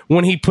insane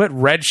when he put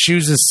Red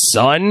Shoes'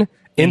 son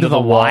into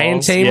the Lion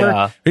Tamer.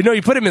 Yeah. You know,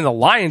 you put him in the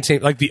Lion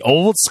Tamer, like the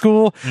old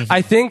school. Mm-hmm.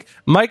 I think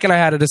Mike and I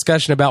had a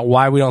discussion about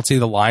why we don't see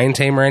the Lion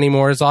Tamer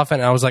anymore as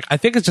often. And I was like, I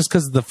think it's just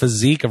because of the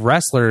physique of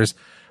wrestlers.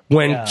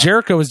 When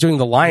Jericho was doing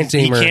the Lion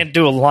Tamer, you can't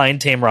do a Lion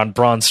Tamer on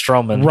Braun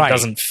Strowman. Right. It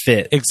doesn't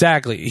fit.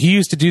 Exactly. He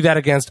used to do that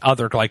against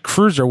other like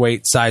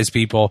cruiserweight size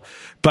people.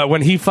 But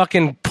when he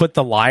fucking put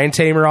the Lion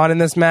Tamer on in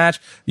this match,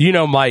 you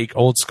know, Mike,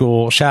 old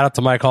school, shout out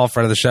to Mike Hall,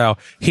 friend of the show.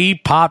 He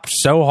popped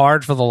so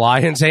hard for the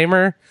Lion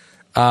Tamer.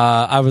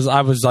 I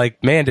was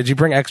like, man, did you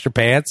bring extra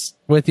pants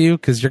with you?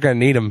 Because you're gonna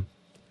need them.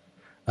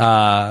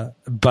 But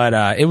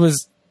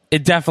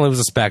it definitely was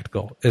a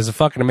spectacle. It was a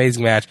fucking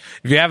amazing match.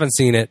 If you haven't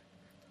seen it,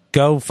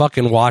 go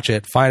fucking watch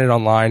it. Find it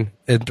online.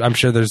 I'm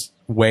sure there's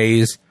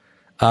ways.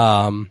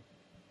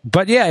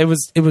 But yeah, it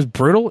was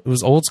brutal. It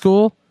was old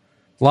school.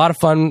 A lot of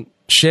fun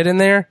shit in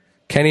there.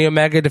 Kenny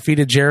Omega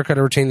defeated Jericho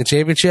to retain the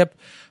championship,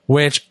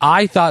 which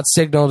I thought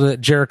signaled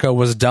that Jericho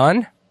was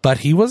done, but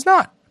he was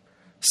not.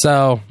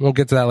 So we'll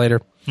get to that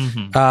later.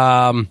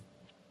 Mm-hmm.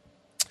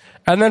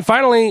 And then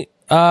finally,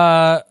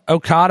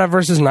 Okada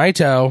versus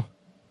Naito.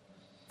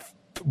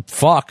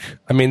 Fuck.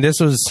 I mean, this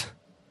was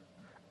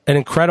an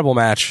incredible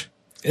match.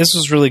 This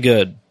was really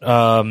good.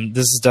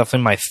 This is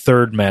definitely my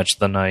third match of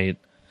the night.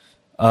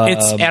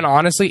 And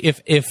honestly,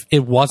 if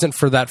it wasn't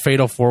for that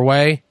fatal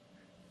 4-way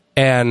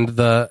and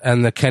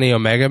the Kenny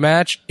Omega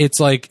match, it's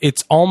like,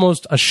 it's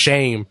almost a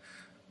shame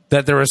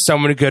that there were so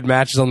many good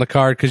matches on the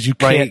card, because you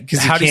can't.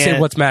 How do you say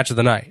what's match of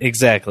the night?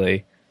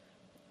 Exactly.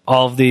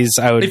 All of these,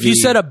 If you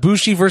said a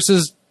Bushi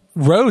versus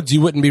Rhodes,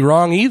 you wouldn't be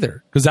wrong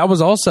either, because that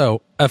was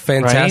also a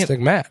fantastic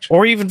match.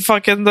 Or even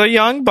fucking the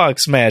Young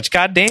Bucks match.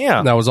 God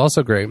damn, that was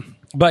also great.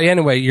 But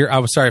anyway, I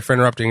was sorry for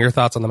interrupting. Your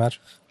thoughts on the match?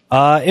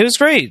 It was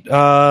great.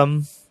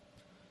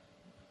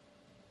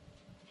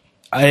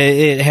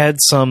 It had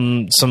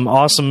some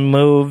awesome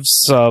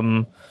moves.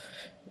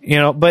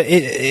 But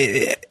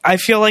I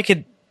feel like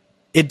it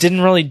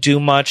didn't really do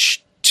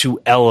much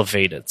to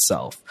elevate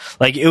itself.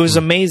 Like, it was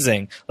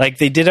amazing. Like,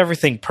 they did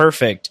everything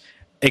perfect,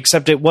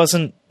 except it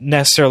wasn't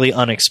necessarily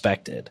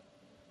unexpected.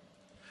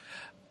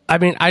 I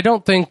mean, I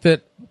don't think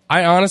that...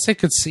 I honestly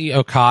could see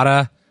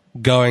Okada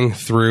going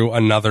through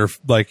another,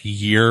 like,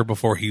 year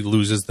before he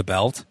loses the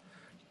belt.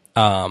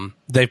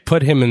 They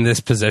put him in this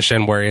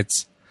position where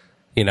it's,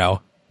 you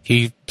know,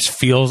 he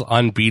feels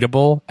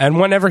unbeatable. And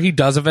whenever he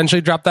does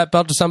eventually drop that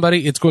belt to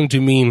somebody, it's going to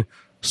mean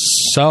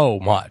so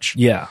much.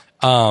 Yeah.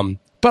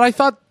 But I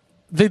thought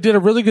they did a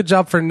really good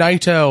job for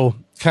Naito,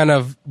 kind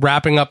of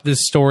wrapping up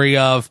this story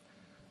of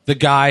the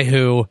guy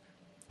who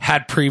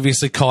had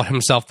previously called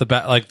himself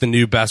the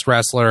new best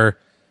wrestler,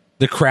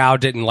 the crowd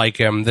didn't like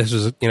him. This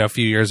was, a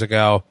few years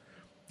ago.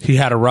 He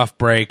had a rough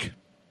break,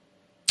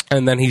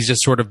 and then he's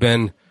just sort of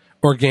been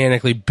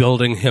organically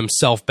building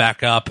himself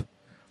back up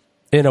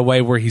in a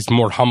way where he's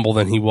more humble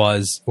than he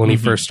was when he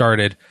first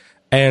started.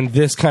 And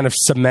this kind of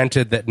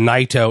cemented that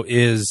Naito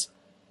is,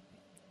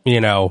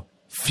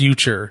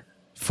 future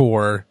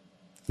for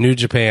New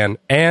Japan.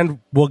 And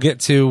we'll get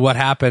to what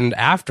happened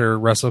after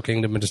Wrestle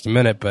Kingdom in just a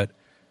minute, but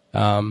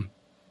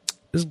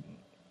this is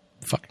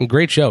a fucking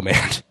great show,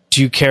 man.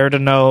 Do you care to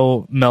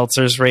know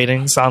Meltzer's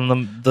ratings on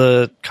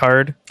the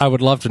card? I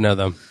would love to know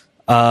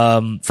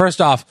them. First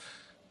off,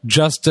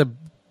 just to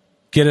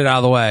get it out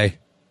of the way,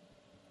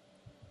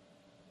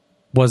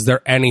 was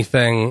there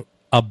anything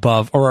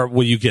above, or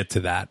will you get to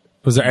that?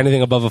 Was there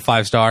anything above a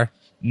 5-star?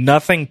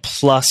 Nothing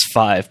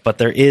 +5, but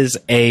there is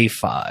a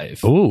 5.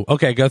 Ooh,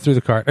 okay, go through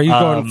the card. Are you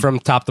going from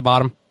top to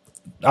bottom?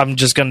 I'm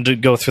just going to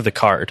go through the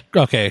card.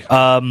 Okay.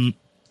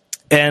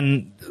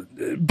 And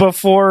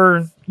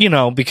before,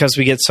 because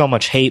we get so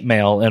much hate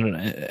mail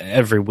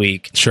every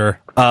week. Sure.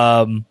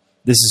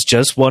 This is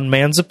just one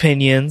man's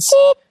opinions.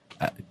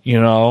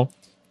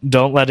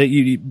 Don't let it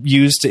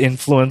use to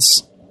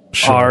influence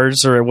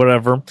ours or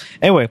whatever.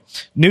 Anyway,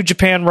 New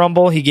Japan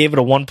Rumble, he gave it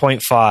a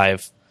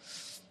 1.5.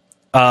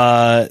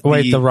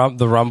 Wait,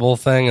 the Rumble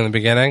thing in the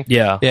beginning?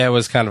 Yeah. Yeah, it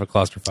was kind of a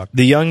clusterfuck.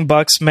 The Young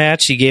Bucks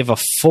match, he gave a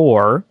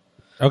 4.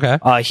 Okay.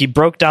 He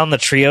broke down the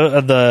trio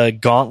of the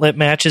gauntlet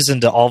matches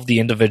into all of the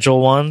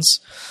individual ones.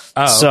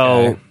 Oh, so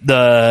okay.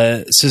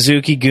 The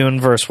Suzuki Goon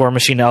versus War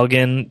Machine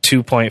Elgin,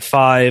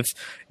 2.5.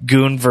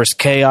 Goon versus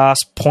Chaos,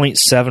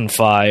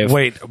 0.75.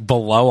 Wait,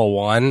 below a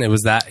 1? It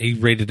was that he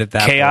rated it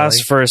that Chaos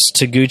poorly? versus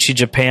Taguchi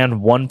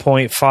Japan,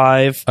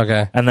 1.5.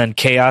 Okay. And then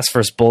Chaos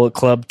versus Bullet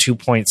Club,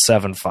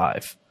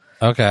 2.75.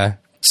 Okay.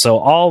 So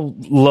all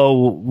low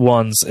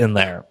ones in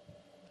there.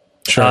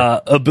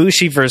 Sure.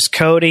 Ibushi versus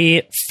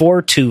Cody,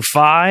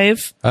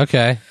 4.25.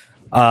 Okay.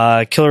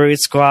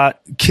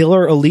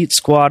 Killer Elite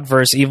Squad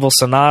versus Evil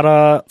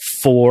Sonata,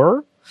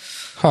 4.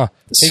 Huh.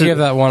 He gave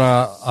that one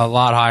a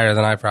lot higher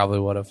than I probably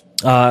would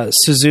have.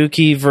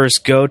 Suzuki versus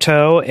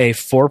Goto, a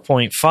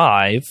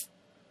 4.5.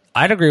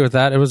 I'd agree with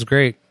that. It was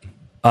great.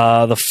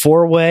 The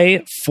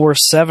 4-way,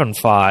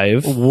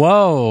 4.75.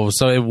 Whoa.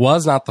 So it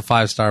was not the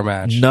 5-star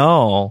match.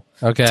 No.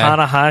 Okay.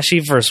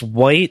 Tanahashi versus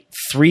White,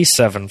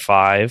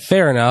 3.75.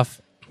 Fair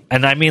enough.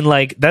 And I mean,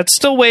 that's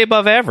still way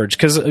above average,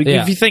 because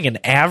if you think an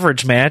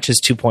average match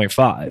is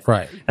 2.5.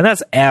 Right. And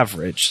that's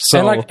average.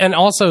 So and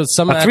also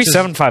some a matches,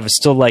 3.75 is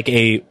still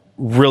a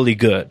really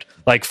good.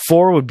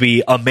 4 would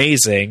be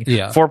amazing.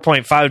 Yeah.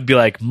 4.5 would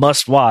be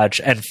must watch,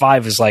 and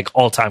 5 is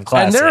all-time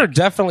classic. And there are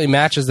definitely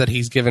matches that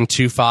he's given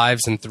 2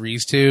 5s and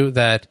 3s to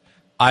that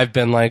I've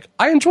been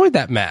I enjoyed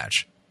that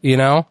match,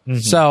 Mm-hmm.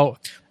 So,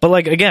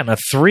 but again, a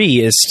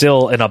 3 is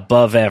still an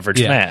above average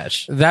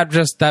match.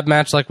 That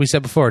match, like we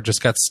said before,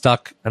 just got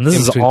stuck. And this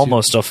is between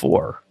almost a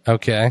 4.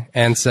 Okay.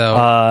 And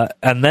so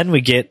and then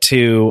we get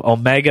to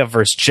Omega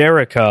versus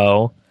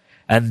Jericho,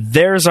 and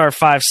there's our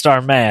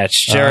 5-star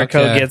match.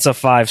 Jericho gets a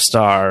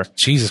 5-star.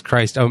 Jesus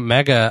Christ,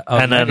 Omega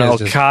And then is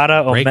just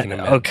raking him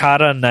in.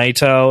 Okada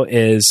Naito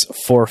is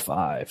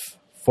 4.5.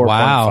 4.5.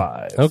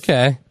 Wow.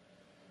 Okay.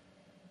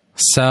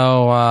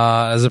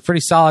 So it's a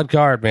pretty solid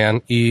card,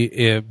 man,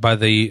 by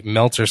the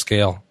Meltzer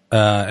scale,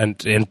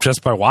 and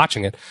just by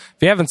watching it.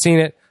 If you haven't seen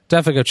it,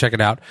 definitely go check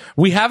it out.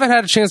 We haven't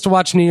had a chance to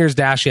watch New Year's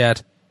Dash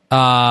yet.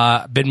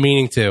 Been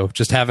meaning to,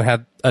 just haven't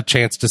had a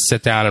chance to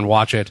sit down and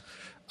watch it.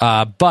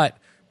 But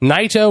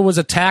Naito was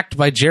attacked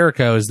by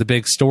Jericho is the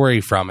big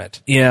story from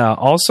it. Yeah.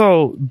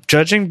 Also,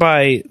 judging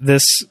by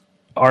this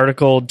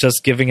article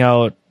just giving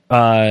out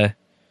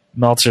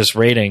Meltzer's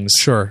ratings.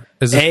 Sure.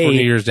 Is this for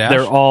New Year's Dash?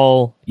 They're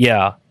all,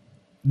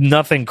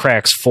 nothing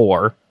cracks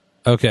 4.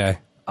 Okay.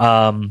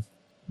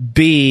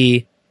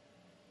 B,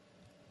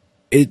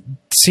 it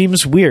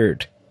seems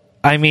weird.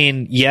 I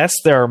mean, yes,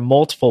 there are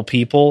multiple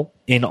people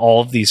in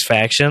all of these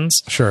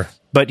factions. Sure.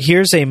 But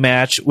here's a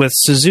match with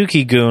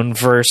Suzuki Goon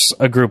versus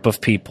a group of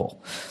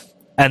people.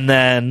 And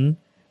then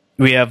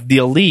we have the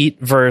Elite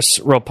versus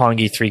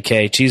Roppongi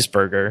 3K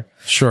Cheeseburger.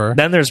 Sure.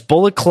 Then there's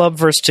Bullet Club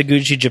versus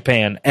Taguchi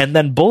Japan. And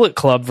then Bullet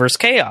Club versus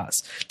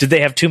Chaos. Did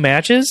they have 2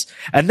 matches?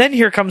 And then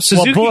here comes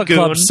Suzuki Bullet Goon.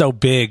 Club's so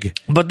big.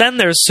 But then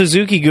there's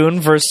Suzuki Goon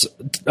versus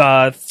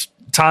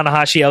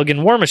Tanahashi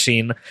Elgin War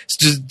Machine.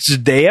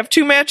 Did they have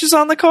 2 matches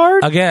on the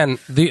card? Again,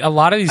 a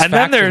lot of these and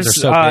then factions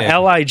there's are so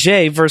big.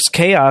 LIJ versus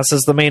Chaos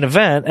as the main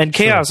event, and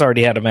Chaos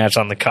already had a match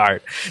on the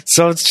card.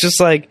 So it's just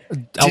a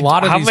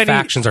lot of these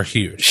factions are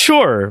huge.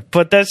 Sure,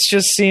 but that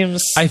just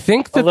seems I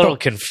think that a little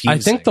confusing. I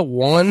think the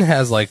one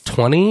has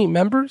 20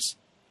 members.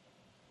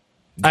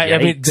 I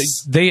mean,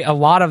 a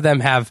lot of them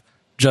have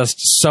just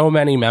so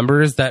many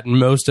members that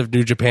most of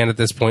New Japan at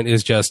this point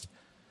is just,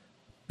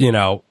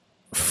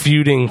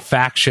 feuding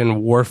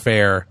faction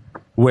warfare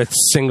with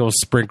singles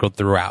sprinkled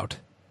throughout,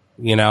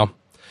 so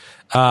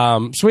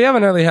we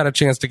haven't really had a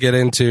chance to get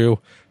into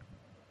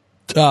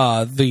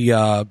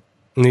the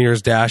New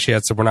Year's Dash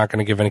yet, so we're not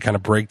going to give any kind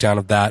of breakdown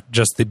of that.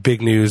 Just the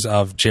big news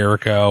of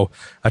Jericho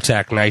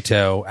attack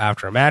Naito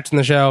after a match in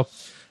the show.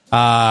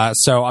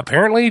 So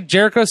apparently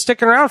Jericho's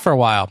sticking around for a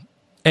while.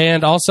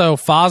 And also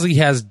Fozzy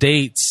has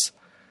dates.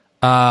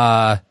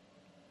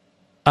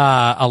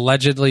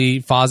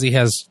 Allegedly Fozzy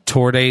has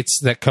tour dates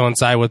that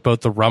coincide with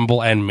both the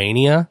Rumble and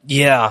Mania.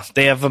 Yeah,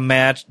 they have a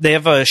match. They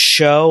have a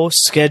show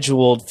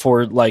scheduled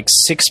for like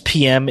 6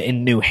 p.m.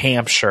 in New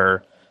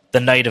Hampshire the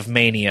night of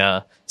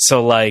Mania.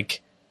 So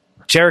like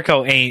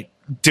Jericho ain't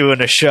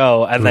doing a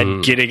show and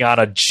then getting on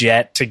a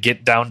jet to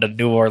get down to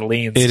New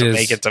Orleans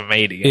make it to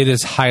Mania. It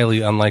is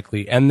highly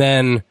unlikely. And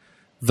then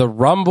the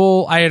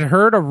Rumble, I had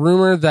heard a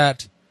rumor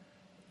that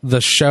the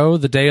show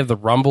the day of the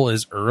Rumble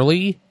is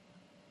early.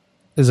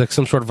 Is like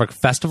some sort of like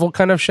festival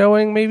kind of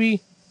showing,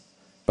 maybe.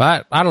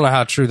 But I don't know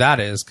how true that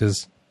is,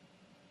 because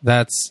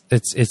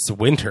it's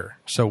winter.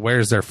 So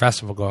where's their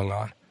festival going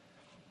on?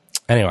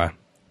 Anyway,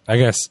 I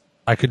guess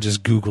I could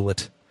just Google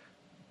it.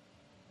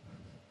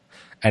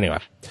 Anyway.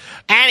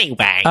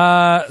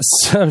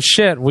 So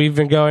shit, we've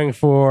been going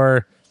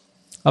for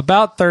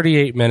about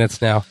 38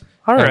 minutes now.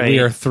 All right. And we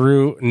are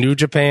through New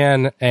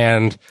Japan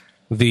and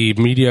the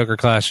mediocre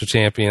Clash of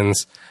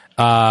Champions.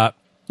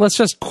 Let's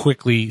just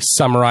quickly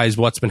summarize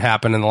what's been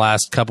happening in the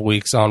last couple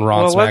weeks on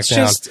Raw and SmackDown. Let's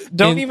just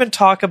don't even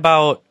talk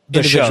about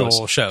the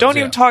individual shows. Don't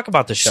even talk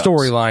about the shows.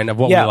 Storyline of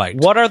what we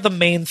liked. What are the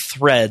main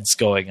threads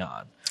going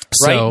on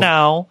right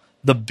now?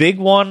 The big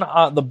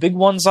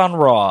ones on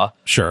Raw.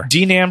 Sure.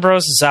 Dean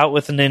Ambrose is out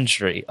with an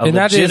injury,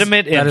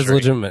 legitimate injury. That is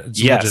legitimate.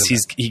 Yes,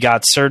 he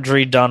got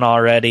surgery done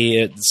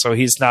already, so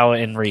he's now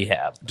in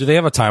rehab. Do they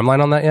have a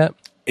timeline on that yet?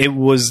 It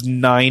was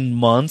 9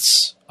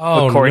 months.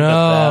 Oh, according to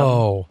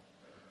no. them.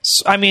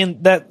 So, I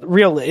mean,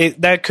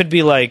 that could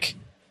be like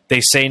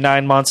they say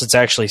 9 months. It's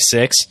actually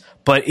 6,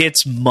 but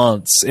it's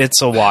months.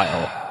 It's a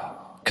while.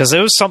 Because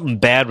there was something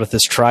bad with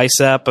his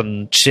tricep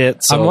and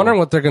shit. So. I'm wondering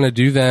what they're going to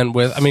do then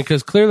with... I mean,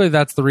 because clearly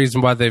that's the reason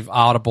why they've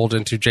audibled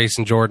into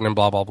Jason Jordan and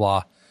blah, blah,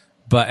 blah.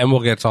 And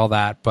we'll get to all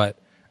that. But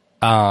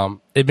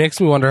it makes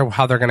me wonder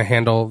how they're going to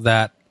handle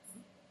that.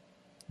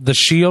 The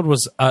Shield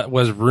was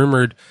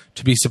rumored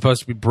to be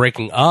supposed to be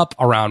breaking up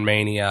around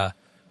Mania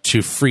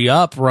to free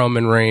up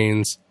Roman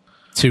Reigns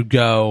to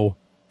go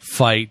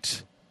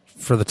fight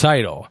for the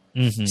title.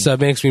 Mm-hmm. So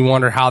it makes me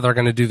wonder how they're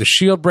going to do the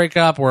Shield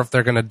breakup, or if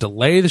they're going to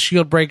delay the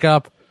Shield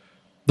breakup,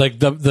 like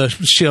the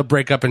Shield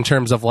breakup in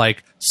terms of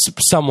like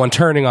someone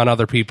turning on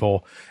other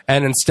people,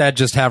 and instead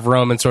just have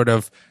Roman sort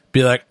of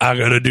be like, I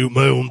got to do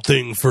my own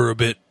thing for a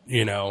bit,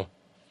 go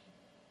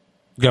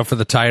for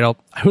the title.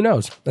 Who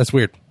knows? That's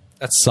weird.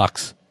 That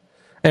sucks.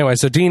 Anyway,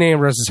 so Dean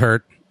Ambrose is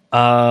hurt.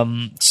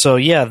 So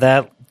yeah,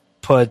 that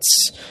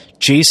puts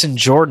Jason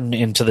Jordan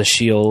into the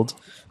Shield.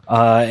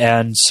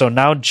 And so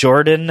now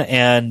Jordan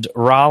and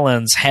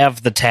Rollins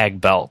have the tag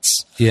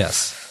belts.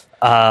 Yes.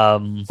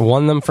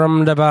 Won them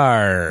from the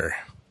bar.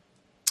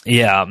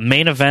 Yeah.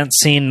 Main event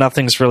scene,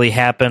 nothing's really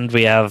happened.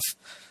 We have...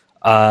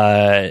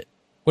 what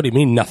do you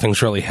mean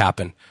nothing's really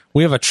happened?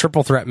 We have a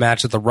triple threat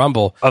match at the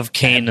Rumble. Of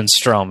Kane and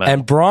Strowman.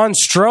 And Braun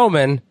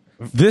Strowman...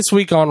 This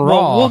week on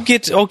Raw... We'll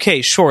get...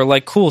 Okay, sure.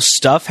 Like, cool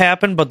stuff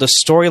happened, but the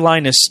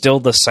storyline is still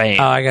the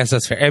same. I guess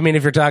that's fair. I mean,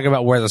 if you're talking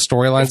about where the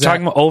storyline's at...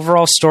 Talking about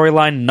overall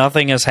storyline,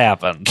 nothing has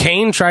happened.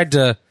 Kane tried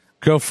to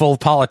go full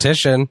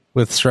politician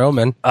with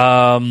Strowman.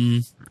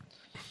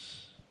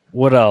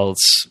 What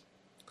else?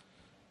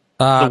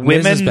 The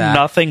women,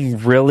 nothing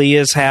really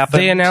has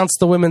happened. They announced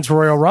the Women's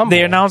Royal Rumble.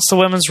 They announced the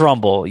Women's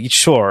Rumble,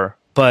 sure.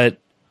 But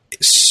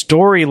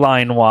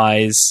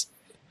storyline-wise...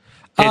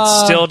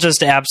 It's still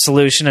just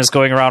Absolution is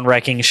going around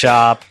wrecking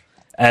shop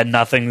and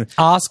nothing.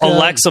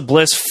 Alexa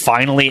Bliss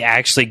finally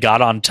actually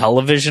got on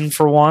television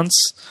for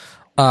once.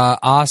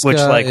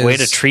 Asuka way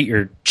to treat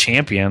your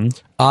champion.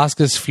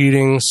 Asuka's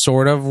feuding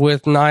sort of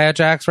with Nia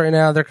Jax right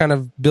now. They're kind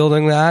of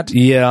building that.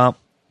 Yeah.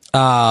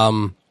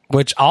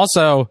 Which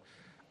also,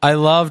 I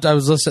loved. I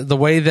was listening. The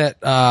way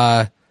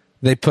that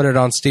they put it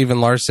on Steven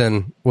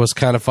Larson was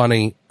kind of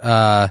funny.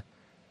 They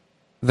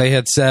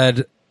had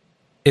said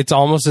it's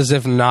almost as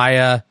if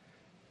Nia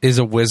is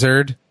a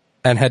wizard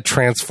and had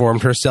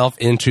transformed herself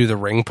into the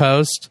ring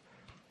post,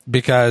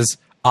 because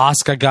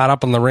Asuka got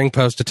up on the ring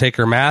post to take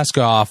her mask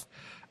off,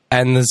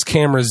 and this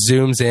camera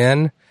zooms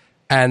in,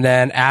 and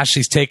then as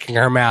she's taking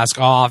her mask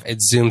off, it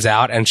zooms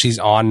out and she's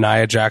on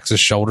Nia Jax's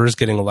shoulders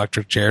getting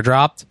electric chair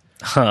dropped.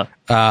 Huh.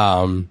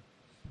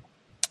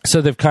 So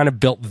they've kind of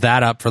built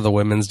that up for the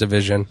women's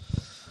division.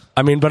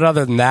 I mean, but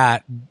other than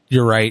that,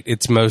 you're right.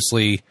 It's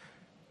mostly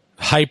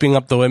hyping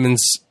up the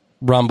women's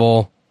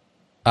Rumble.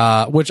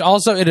 Which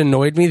also, it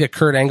annoyed me that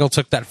Kurt Angle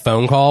took that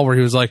phone call where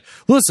he was like,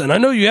 listen, I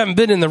know you haven't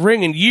been in the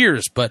ring in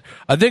years, but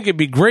I think it'd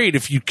be great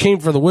if you came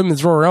for the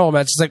Women's Royal Rumble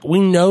match. It's like, we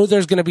know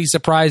there's going to be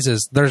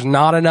surprises. There's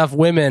not enough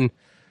women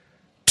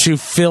to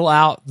fill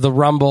out the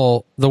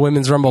Rumble, the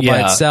Women's Rumble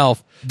by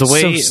itself. The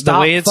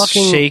way it's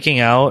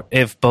shaking out,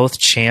 if both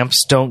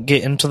champs don't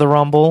get into the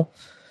Rumble,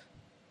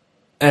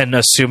 and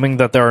assuming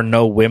that there are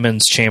no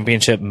women's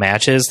championship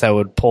matches that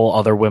would pull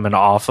other women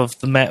off of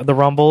the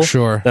Rumble,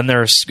 sure, then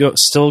there's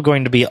still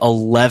going to be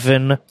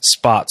 11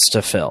 spots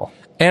to fill.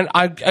 And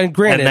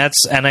granted, and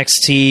that's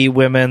NXT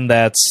women,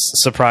 that's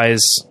Surprise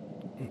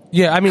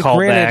Yeah, I mean,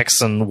 granted,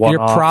 callbacks and one-offs.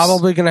 you're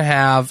probably going to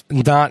have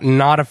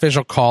not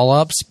official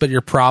call-ups, but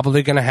you're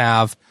probably going to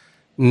have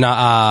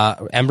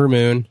Ember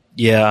Moon,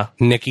 Yeah.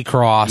 Nikki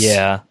Cross,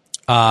 Yeah.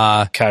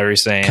 Kairi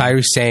Sane.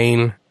 Kairi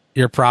Sane.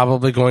 You're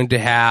probably going to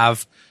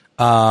have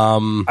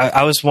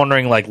I was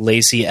wondering, like,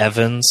 Lacey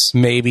Evans.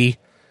 maybe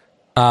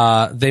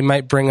they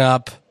might bring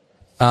up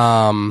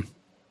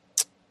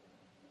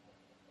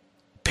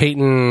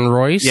Peyton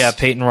Royce. Yeah,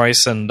 Peyton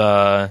Royce and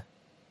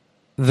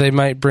They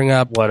might bring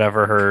up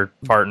whatever her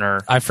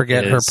partner I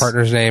forget is. her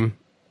partner's name.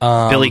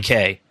 Billy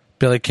Kay.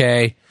 Billy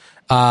Kay.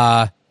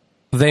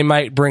 They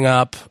might bring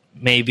up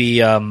Maybe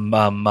she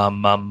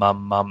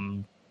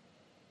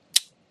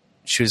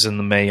was in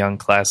the Mae Young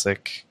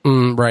Classic.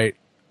 right.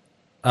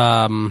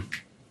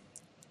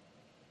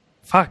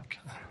 Fuck.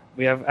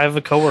 I have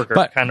a coworker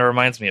But kind of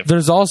reminds me of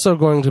There's also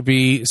going to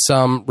be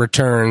some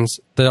returns.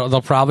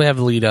 They'll probably have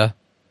Lita.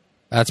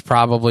 That's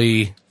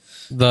probably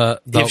the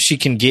if she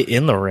can get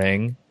in the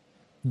ring.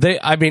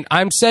 I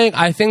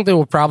think they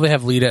will probably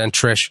have Lita and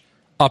Trish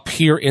up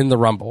here in the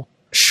Rumble.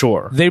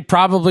 Sure. They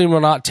probably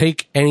will not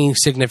take any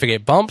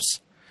significant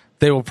bumps.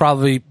 They will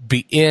probably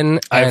be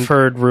in. I've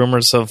heard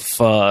rumors of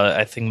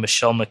I think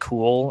Michelle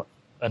McCool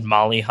and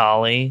Molly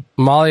Holly.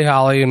 Molly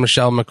Holly and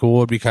Michelle McCool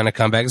would be kind of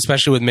comeback,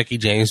 especially with Mickie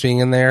James being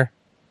in there.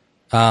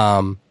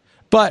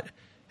 But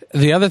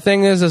the other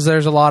thing is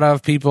there's a lot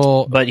of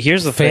people. But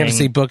here's the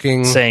fantasy thing,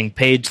 booking saying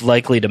Paige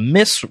likely to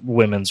miss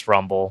Women's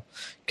Rumble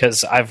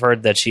because I've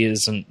heard that she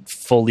isn't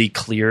fully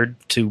cleared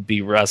to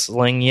be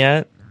wrestling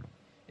yet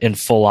in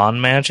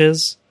full-on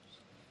matches.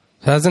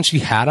 Hasn't she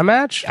had a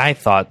match? I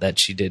thought that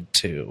she did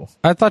too.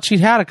 I thought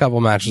she'd had a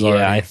couple matches Yeah,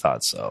 already. I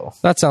thought so.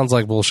 That sounds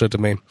like bullshit to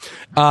me.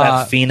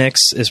 That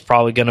Phoenix is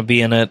probably going to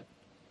be in it.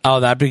 Oh,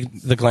 that'd be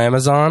the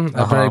Glamazon.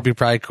 That'd be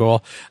probably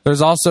cool.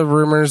 There's also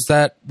rumors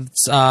that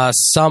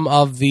some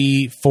of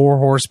the 4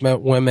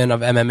 horsemen women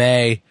of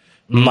MMA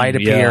might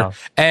appear. Yeah.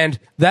 And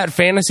that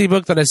fantasy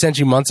book that I sent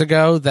you months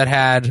ago that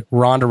had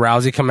Ronda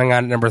Rousey coming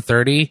out at number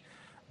 30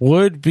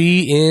 would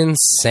be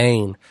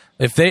insane.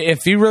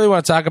 If you really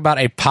want to talk about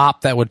a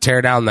pop that would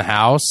tear down the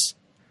house,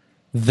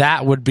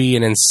 that would be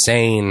an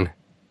insane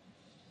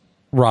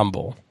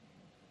Rumble.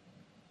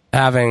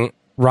 Having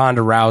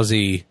Ronda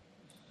Rousey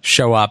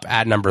show up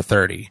at number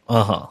 30.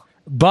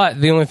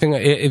 But the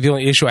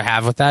only issue I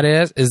have with that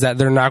is that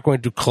they're not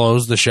going to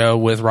close the show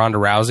with Ronda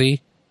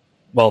Rousey.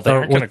 Well,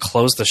 they're going to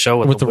close the show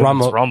with the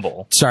Women's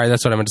Rumble. Sorry,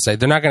 that's what I meant to say.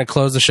 They're not going to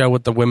close the show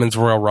with the Women's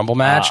Royal Rumble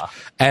match.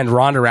 And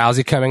Ronda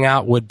Rousey coming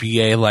out would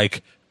be a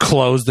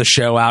close the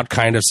show out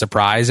kind of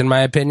surprise, in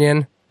my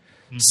opinion.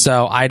 Mm-hmm.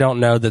 So I don't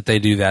know that they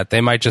do that.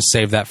 They might just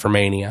save that for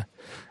Mania.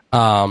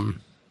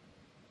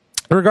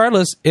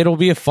 Regardless, it'll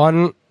be a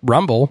fun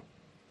Rumble.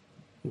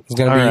 It's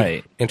going to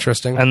be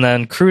interesting. And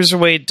then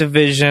Cruiserweight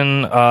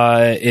division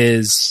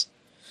is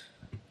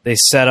they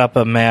set up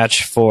a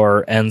match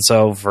for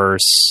Enzo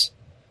versus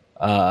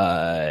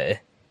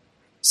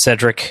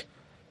Cedric.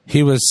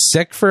 He was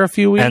sick for a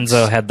few weeks.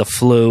 Enzo had the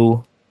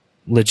flu,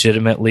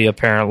 legitimately,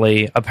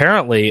 apparently.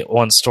 Apparently,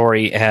 one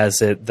story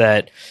has it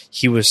that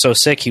he was so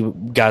sick he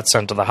got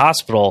sent to the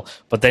hospital,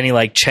 but then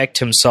he checked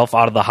himself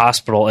out of the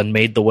hospital and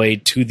made the way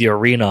to the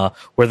arena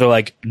where they're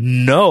like,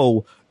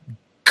 no,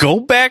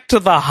 go back to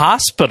the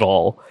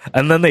hospital.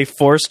 And then they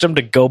forced him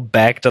to go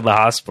back to the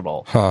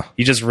hospital.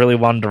 He just really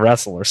wanted to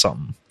wrestle or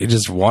something. He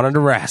just wanted to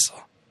wrestle.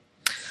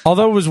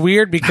 Although it was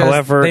weird because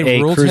however, they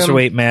a ruled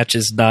cruiserweight him. match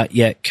is not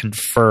yet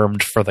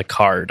confirmed for the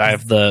card. I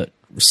have the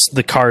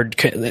card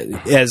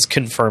as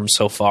confirmed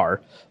so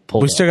far.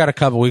 We still got a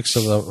couple weeks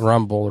of the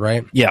Rumble,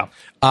 right? Yeah.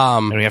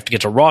 And we have to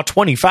get to Raw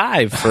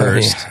 25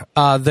 first.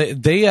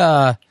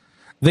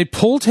 They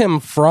pulled him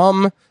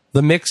from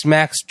the Mixed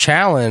Max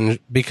Challenge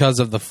because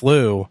of the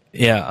flu.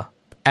 Yeah.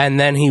 And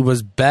then he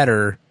was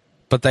better,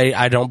 but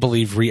I don't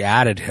believe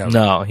re-added him.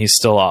 No, he's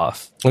still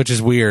off. Which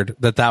is weird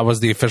that was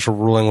the official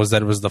ruling, was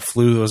that it was the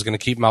flu that was going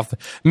to keep him off.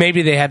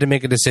 Maybe they had to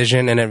make a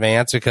decision in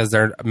advance because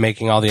they're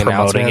making all the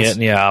Promoting announcements.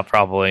 it, yeah,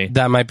 probably.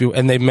 That might be,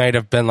 and they might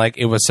have been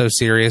it was so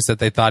serious that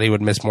they thought he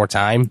would miss more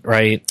time.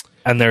 Right.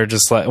 And they're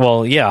just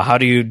well, yeah, how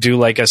do you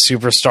do a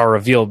superstar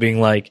reveal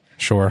being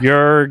sure,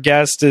 your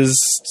guest is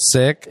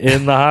sick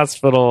in the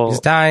hospital. He's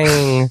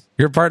dying.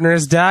 Your partner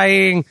is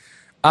dying.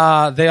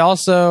 They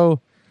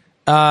also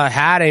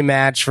had a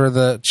match for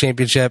the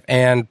championship,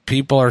 and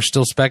people are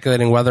still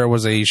speculating whether it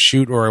was a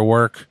shoot or a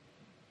work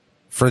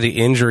for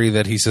the injury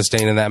that he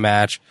sustained in that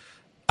match.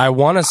 I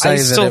want to say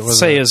that it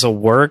was as a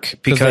work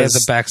because they had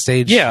the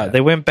backstage. Yeah, they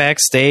went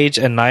backstage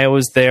and Nia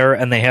was there,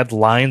 and they had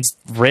lines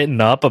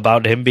written up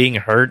about him being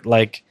hurt.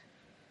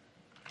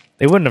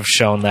 They wouldn't have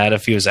shown that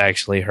if he was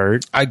actually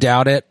hurt. I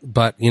doubt it,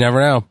 but you never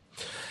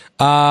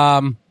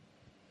know.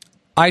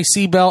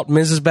 IC belt,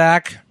 Miz is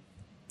back.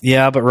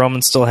 Yeah, but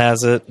Roman still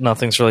has it.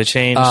 Nothing's really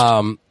changed.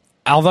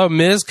 Although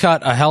Miz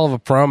cut a hell of a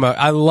promo.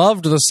 I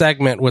loved the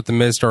segment with the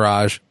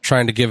Miztourage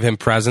trying to give him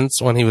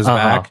presents when he was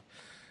back.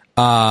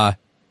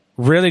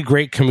 Really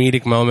great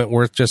comedic moment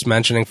worth just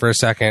mentioning for a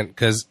second,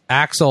 because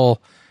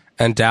Axel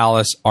and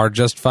Dallas are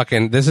just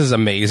fucking... This is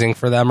amazing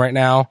for them right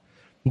now.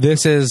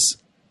 This is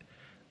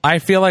I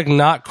feel like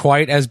not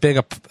quite as big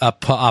a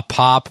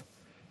pop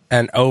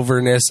and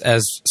overness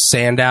as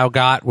Sandow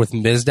got with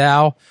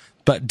Mizdow,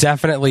 but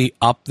definitely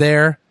up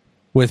there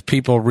with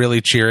people really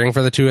cheering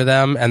for the two of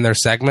them and their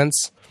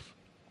segments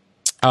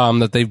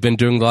that they've been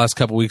doing the last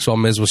couple weeks while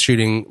Miz was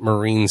shooting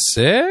Marine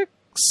 6?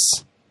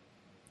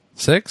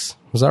 6?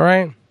 Was that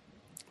right?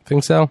 I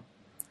think so.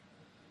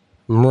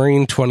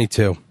 Marine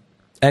 22.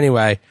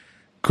 Anyway,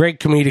 great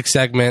comedic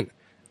segment.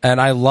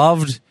 And I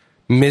loved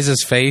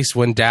Miz's face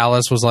when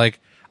Dallas was like,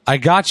 I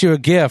got you a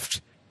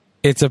gift.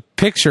 It's a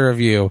picture of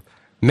you.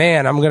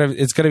 Man,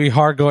 it's gonna be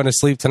hard going to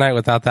sleep tonight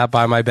without that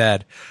by my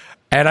bed.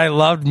 And I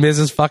loved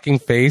Miz's fucking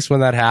face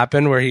when that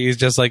happened, where he's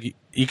just like,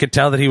 you could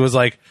tell that he was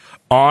like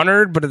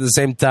honored, but at the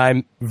same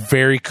time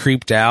very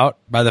creeped out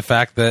by the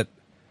fact that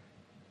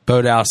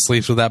Bo Dallas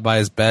sleeps with that by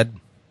his bed.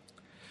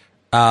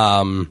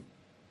 I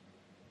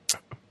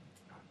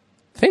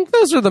think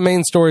those are the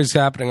main stories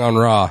happening on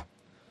Raw.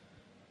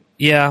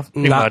 Yeah,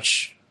 pretty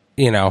much.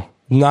 You know,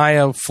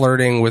 Nia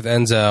flirting with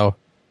Enzo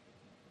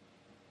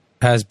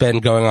has been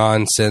going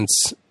on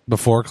since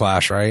before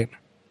Clash, right?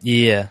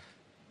 Yeah.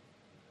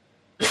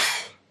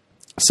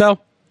 So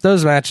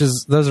those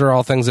matches, those are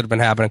all things that have been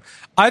happening.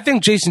 I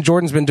think Jason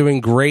Jordan's been doing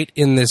great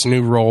in this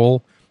new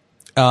role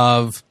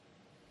of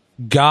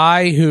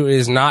guy who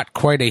is not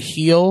quite a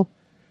heel,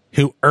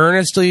 who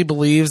earnestly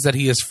believes that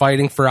he is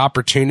fighting for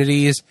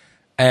opportunities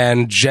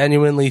and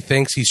genuinely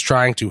thinks he's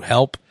trying to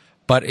help,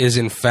 but is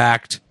in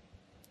fact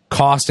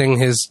costing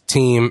his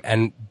team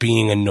and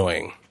being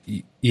annoying.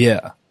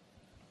 Yeah.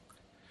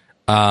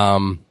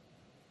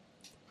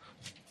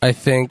 I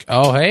think,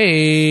 oh,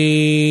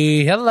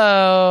 hey,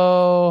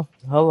 hello.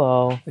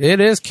 Hello.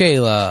 It is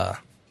Kayla.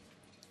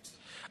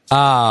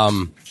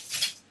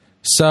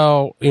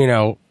 So, you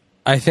know,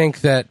 I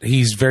think that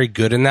he's very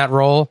good in that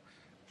role.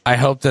 I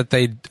hope that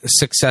they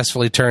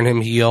successfully turn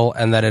him heel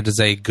and that it is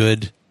a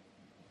good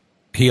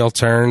heel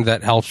turn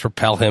that helps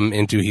propel him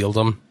into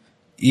heeldom.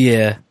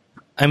 Yeah.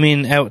 I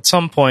mean, at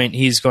some point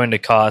he's going to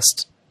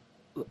cost,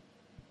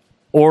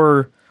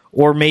 or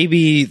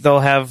maybe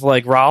they'll have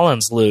like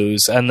Rollins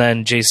lose and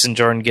then Jason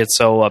Jordan gets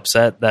so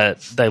upset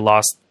that they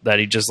lost that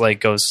he just like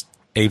goes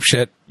ape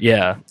shit.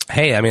 Yeah.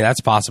 Hey, I mean,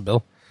 that's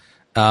possible.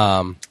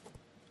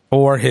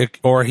 Or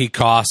he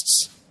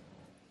costs.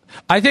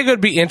 I think it would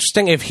be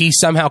interesting if he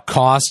somehow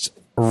cost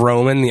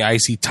Roman the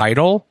IC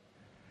title,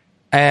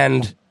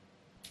 and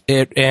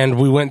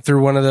we went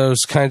through one of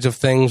those kinds of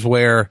things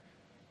where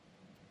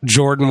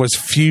Jordan was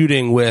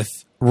feuding with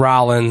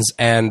Rollins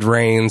and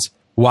Reigns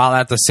while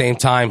at the same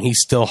time he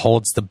still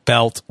holds the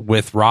belt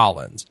with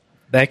Rollins.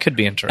 That could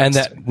be interesting. And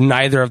that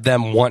neither of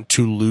them want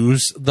to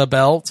lose the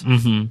belt,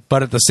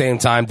 but at the same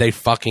time they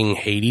fucking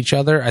hate each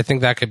other. I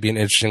think that could be an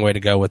interesting way to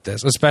go with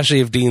this,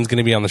 especially if Dean's going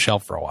to be on the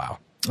shelf for a while.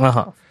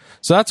 Uh-huh.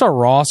 So that's our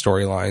Raw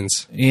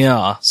storylines.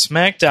 Yeah.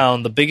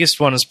 SmackDown, the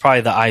biggest one is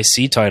probably the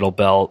IC title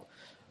belt,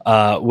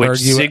 which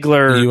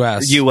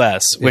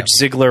Ziggler which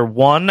Ziggler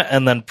won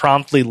and then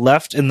promptly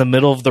left in the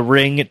middle of the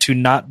ring to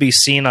not be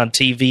seen on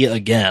TV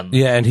again.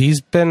 Yeah, and he's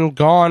been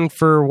gone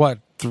for what?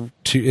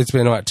 It's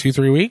been what,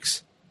 2-3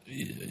 weeks?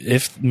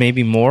 If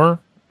maybe more.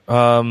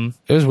 It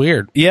was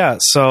weird. Yeah,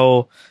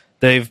 so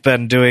they've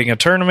been doing a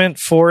tournament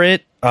for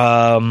it.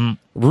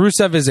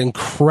 Rusev is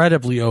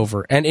incredibly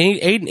over, and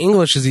Aiden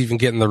English is even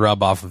getting the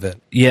rub off of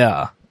it.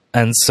 Yeah,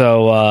 and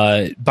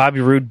so Bobby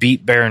Roode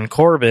beat Baron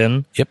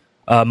Corbin. Yep.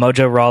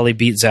 Mojo Rawley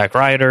beat Zack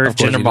Ryder.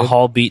 Jinder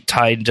Mahal beat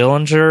Ty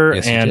Dillinger.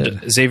 Yes,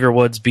 and Xavier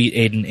Woods beat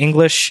Aiden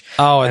English.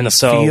 Oh, and the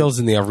feels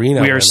in the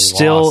arena. We are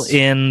still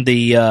in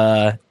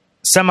the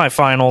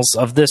semifinals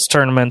of this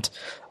tournament,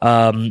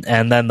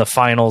 and then the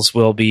finals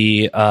will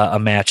be a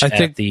match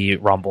at the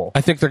Rumble.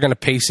 I think they're going to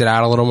pace it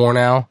out a little more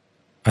now.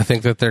 I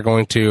think that they're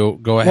going to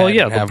go ahead. Well,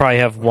 yeah, they'll probably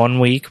have 1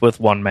 week with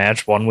one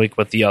match, 1 week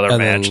with the other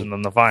match, and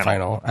then the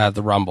final at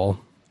the Rumble.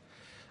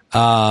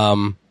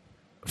 For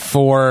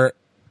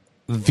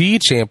the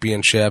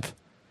championship,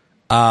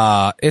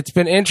 it's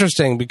been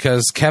interesting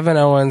because Kevin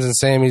Owens and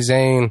Sami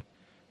Zayn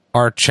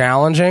are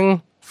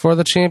challenging for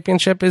the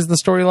championship. Is the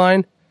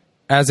storyline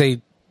as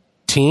a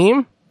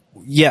team?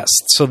 Yes.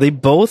 So they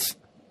both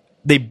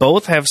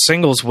have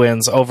singles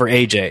wins over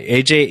AJ.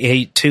 AJ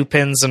ate 2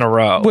 pins in a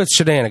row with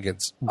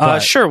shenanigans.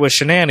 Sure, with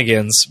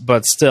shenanigans,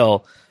 but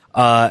still.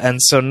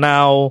 And so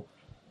now,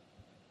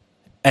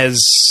 as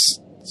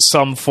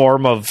some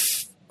form of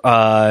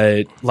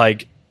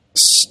like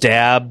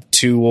stab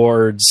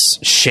towards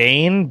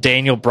Shane,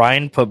 Daniel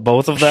Bryan put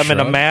both of them in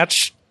a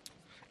match.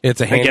 It's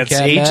a against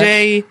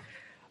AJ.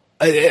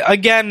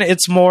 Again,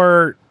 it's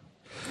more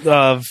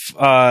of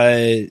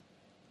the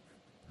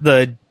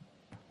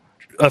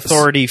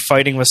Authority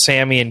fighting with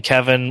Sammy and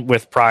Kevin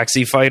with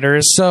proxy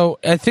fighters. So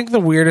I think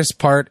the weirdest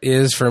part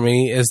is for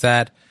me is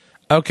that,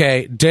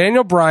 okay,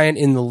 Daniel Bryan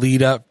in the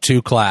lead up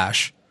to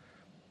Clash,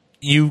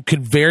 you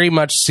could very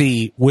much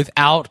see,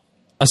 without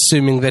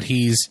assuming that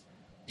he's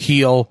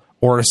heel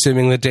or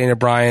assuming that Daniel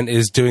Bryan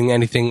is doing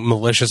anything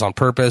malicious on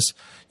purpose,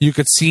 you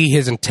could see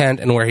his intent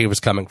and where he was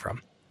coming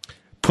from.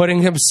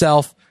 Putting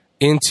himself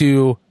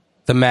into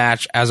the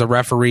match as a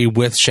referee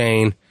with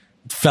Shane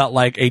felt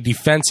like a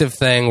defensive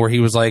thing where he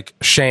was like,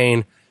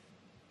 Shane,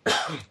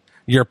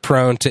 you're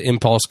prone to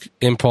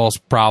impulse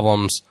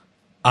problems.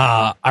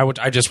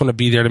 I just want to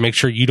be there to make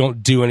sure you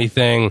don't do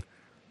anything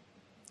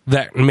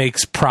that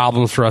makes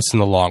problems for us in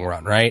the long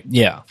run, right?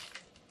 Yeah.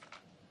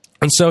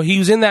 And so he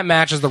was in that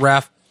match as the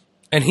ref,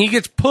 and he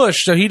gets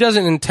pushed, so he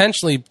doesn't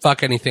intentionally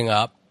fuck anything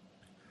up.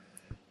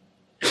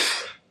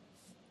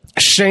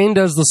 Shane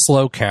does the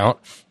slow count.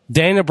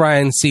 Daniel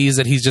Bryan sees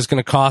that he's just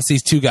going to cost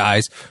these two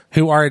guys,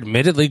 who are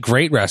admittedly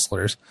great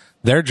wrestlers,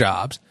 their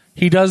jobs.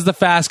 He does the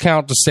fast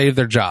count to save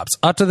their jobs.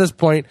 Up to this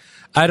point,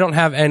 I don't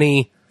have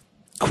any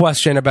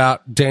question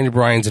about Daniel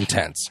Bryan's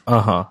intents.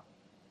 Uh-huh.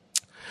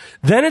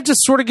 Then it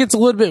just sort of gets a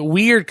little bit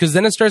weird, because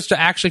then it starts to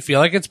actually feel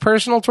like it's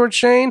personal towards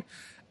Shane.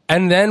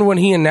 And then when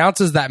he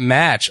announces that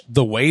match,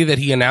 the way that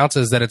he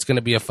announces that it's going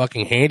to be a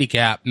fucking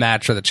handicap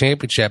match for the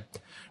championship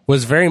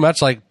was very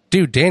much like,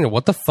 dude, Daniel,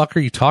 what the fuck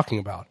are you talking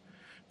about?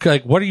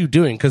 Like, what are you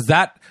doing? Because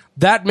that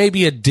may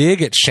be a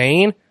dig at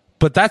Shane,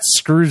 but that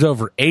screws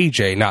over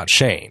AJ, not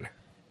Shane.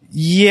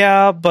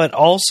 Yeah, but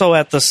also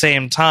at the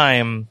same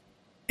time,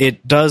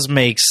 it does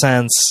make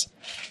sense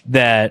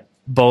that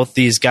both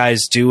these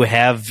guys do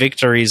have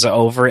victories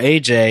over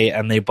AJ,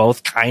 and they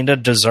both kind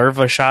of deserve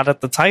a shot at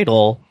the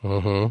title.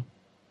 Mm-hmm.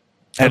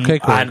 And okay,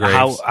 Corey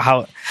Graves.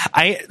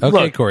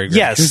 Look, Corey Graves.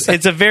 Yes,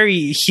 it's a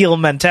very heel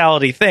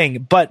mentality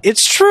thing, but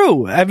it's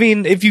true. I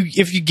mean, if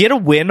you get a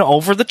win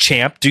over the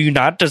champ, do you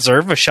not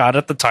deserve a shot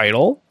at the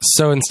title?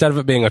 So instead of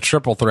it being a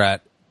triple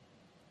threat,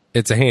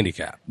 it's a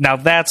handicap. Now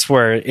that's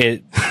where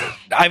it.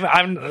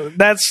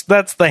 That's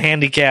the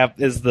handicap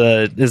is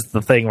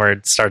the thing where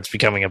it starts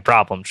becoming a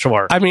problem.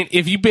 Sure. I mean,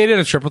 if you made it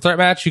a triple threat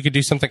match, you could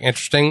do something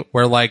interesting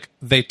where like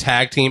they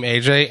tag team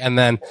AJ and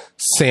then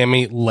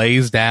Sammy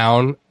lays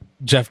down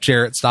Jeff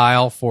Jarrett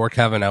style for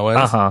Kevin Owens.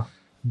 Uh-huh.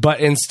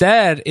 But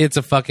instead, it's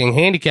a fucking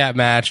handicap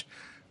match,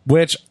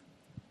 which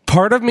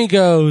part of me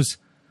goes,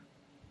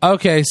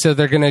 okay, so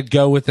they're going to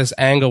go with this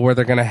angle where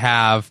they're going to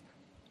have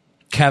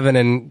Kevin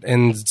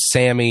and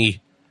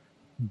Sammy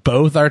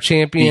both are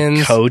champions.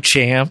 Be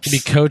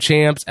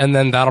co-champs. And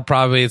then that'll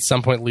probably at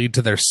some point lead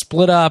to their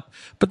split up.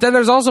 But then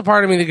there's also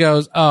part of me that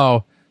goes,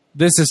 oh,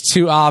 this is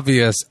too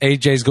obvious.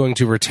 AJ's going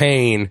to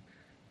retain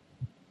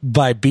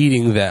by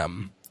beating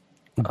them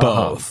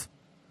both.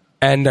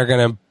 And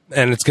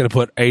it's going to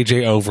put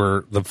AJ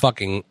over the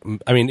fucking,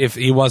 I mean, if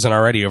he wasn't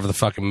already over the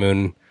fucking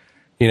moon,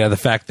 you know, the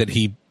fact that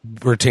he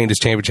retained his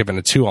championship in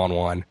a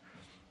 2-on-1.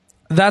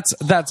 That's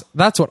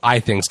what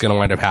I think is going to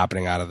wind up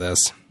happening out of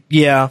this.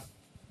 Yeah.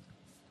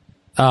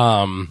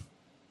 And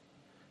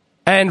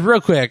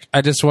real quick,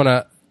 I just want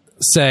to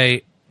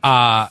say,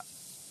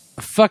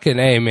 fucking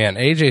A, man,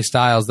 AJ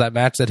Styles, that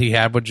match that he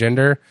had with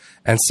Jinder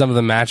and some of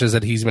the matches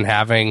that he's been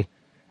having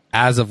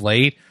as of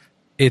late,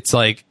 it's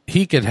like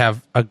he could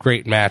have a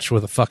great match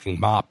with a fucking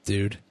mop,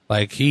 dude.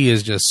 Like, he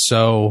is just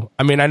so,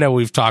 I mean, I know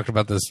we've talked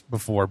about this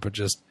before, but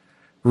just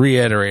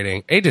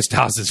reiterating, AJ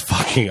Styles is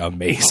fucking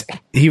amazing.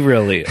 He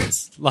really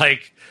is.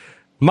 Like,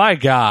 my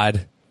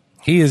God,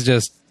 he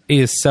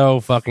is so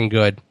fucking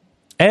good.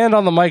 And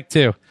on the mic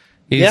too.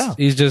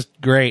 He's just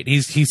great.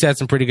 He's had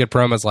some pretty good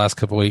promos last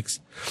couple weeks.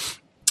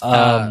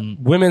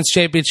 Women's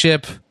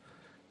championship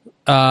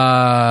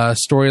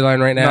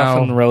storyline right now.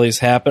 Nothing really's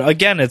happened.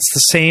 Again, it's the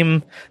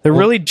same. They're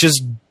really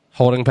just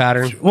holding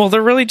pattern. Well,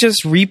 they're really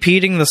just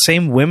repeating the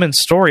same women's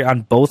story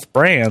on both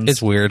brands.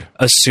 It's weird.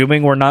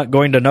 Assuming we're not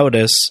going to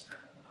notice.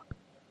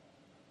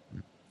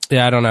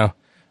 Yeah, I don't know.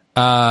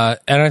 And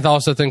I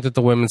also think that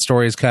the women's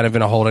story is kind of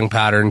in a holding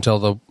pattern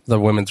until the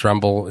women's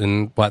rumble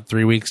in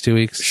 3 weeks, 2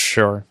 weeks?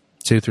 Sure.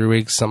 2-3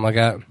 weeks, something like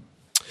that.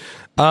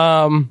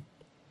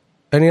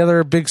 Any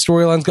other big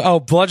storylines? Oh,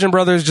 Bludgeon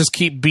Brothers just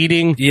keep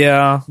beating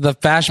the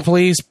Fashion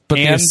Police, but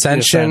the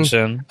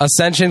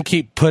Ascension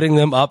keep putting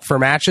them up for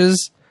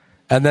matches.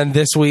 And then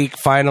this week,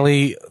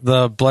 finally,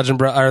 the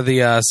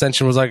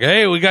Ascension was like,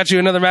 "Hey, we got you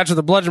another match with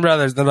the Bludgeon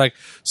Brothers." And they're like,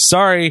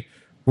 "Sorry,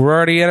 we're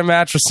already in a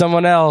match with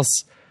someone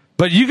else,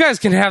 but you guys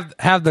can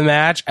have the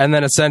match." And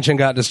then Ascension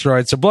got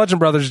destroyed. So Bludgeon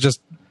Brothers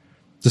just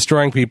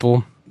destroying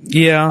people.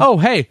 Yeah. Oh,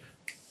 hey,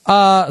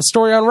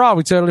 story on Raw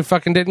we totally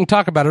fucking didn't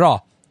talk about at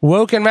all.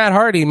 Woke and Matt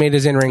Hardy made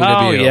his in-ring debut.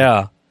 Oh,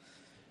 yeah.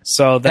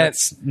 So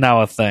that's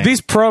now a thing.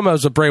 These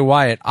promos with Bray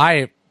Wyatt,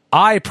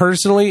 I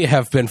personally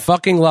have been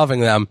fucking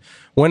loving them.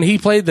 When he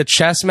played the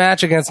chess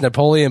match against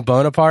Napoleon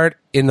Bonaparte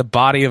in the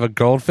body of a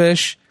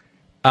goldfish,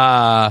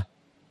 I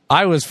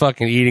was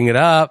fucking eating it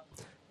up.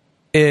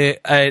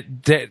 It's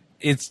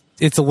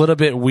a little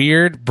bit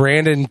weird.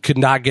 Brandon could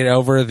not get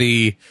over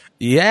the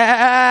yes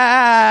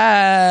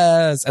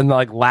and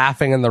like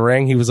laughing in the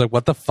ring. He was like,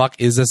 "What the fuck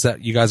is this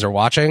that you guys are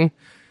watching?"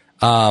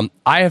 I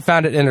have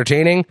found it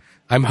entertaining.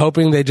 I'm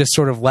hoping they just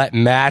sort of let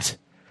Matt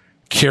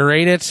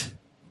curate it.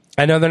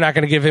 I know they're not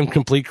going to give him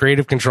complete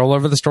creative control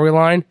over the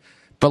storyline,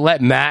 but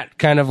let Matt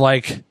kind of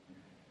like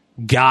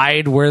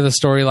guide where the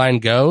storyline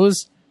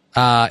goes.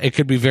 It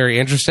could be very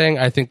interesting.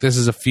 I think this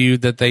is a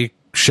feud that they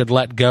should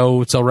let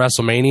go till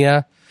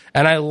WrestleMania.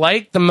 And I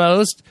like the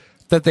most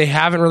that they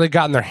haven't really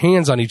gotten their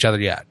hands on each other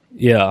yet.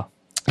 Yeah.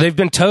 They've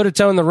been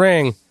toe-to-toe in the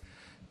ring,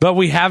 But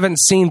we haven't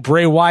seen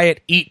Bray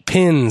Wyatt eat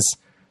pins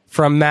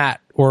from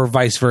Matt or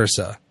vice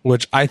versa,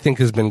 which I think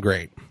has been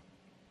great.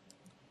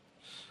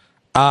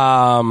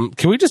 Can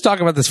we just talk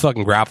about this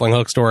fucking grappling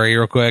hook story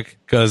real quick?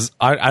 Because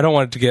I don't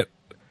want it to get...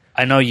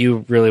 I know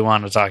you really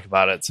want to talk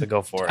about it, so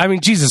go for it. I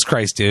mean, Jesus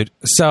Christ, dude.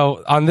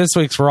 So on this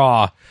week's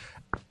Raw,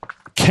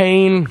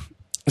 Brock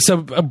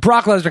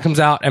Lesnar comes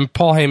out and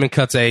Paul Heyman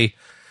cuts I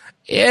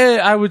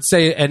would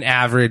say an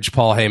average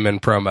Paul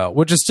Heyman promo,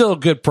 which is still a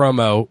good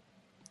promo.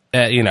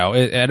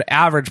 An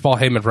average Paul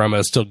Heyman promo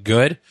is still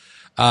good.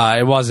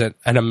 It wasn't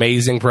an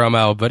amazing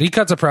promo, but he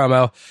cuts a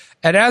promo.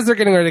 And as they're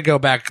getting ready to go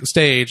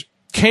backstage,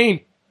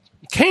 Kane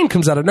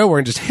comes out of nowhere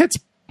and just hits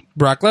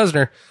Brock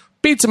Lesnar,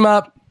 beats him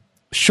up.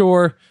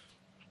 Sure.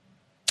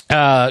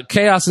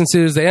 Chaos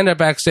ensues. They end up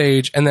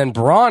backstage, and then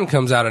Braun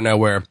comes out of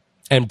nowhere,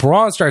 and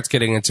Braun starts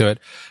getting into it.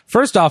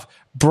 First off,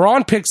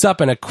 Braun picks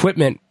up an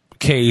equipment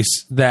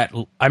case that,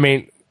 I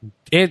mean,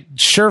 it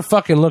sure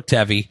fucking looked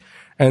heavy,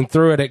 and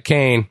threw it at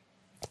Kane.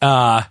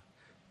 And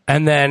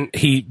then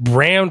he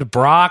rammed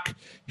Brock.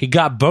 He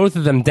got both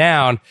of them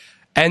down.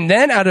 And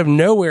then out of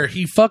nowhere,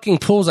 he fucking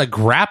pulls a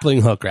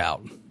grappling hook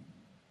out.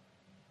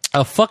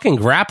 A fucking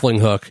grappling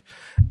hook.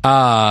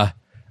 And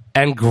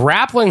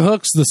grappling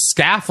hooks the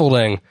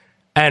scaffolding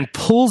and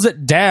pulls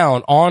it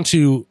down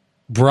onto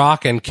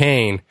Brock and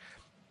Kane.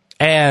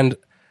 And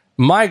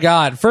my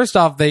God, first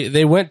off,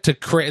 they went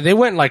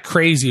like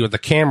crazy with the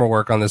camera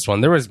work on this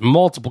one. There was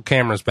multiple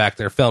cameras back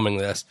there filming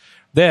this.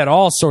 They had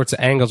all sorts of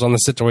angles on the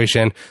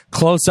situation,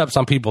 close-ups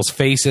on people's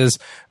faces.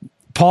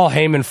 Paul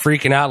Heyman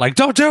freaking out like,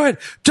 "Don't do it!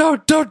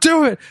 Don't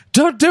do it!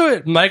 Don't do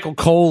it!" Michael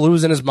Cole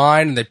losing his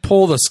mind, and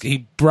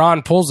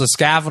Braun pulls the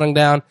scaffolding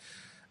down,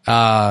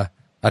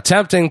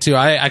 attempting to,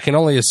 I can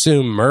only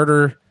assume,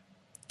 murder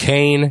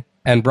Kane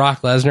and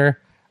Brock Lesnar.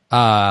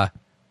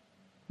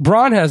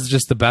 Braun has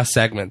just the best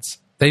segments.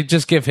 They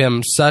just give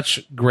him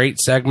such great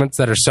segments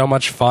that are so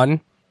much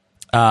fun.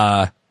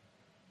 And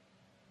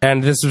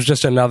this was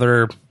just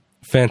another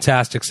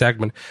fantastic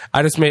segment.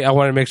 I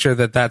want to make sure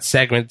that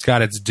segment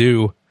got its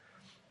due,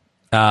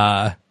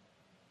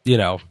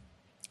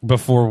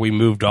 before we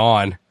moved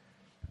on.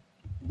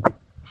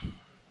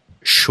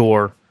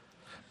 Sure.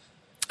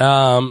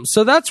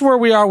 So that's where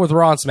we are with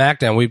Raw and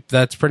SmackDown.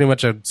 That's pretty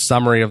much a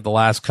summary of the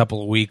last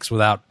couple of weeks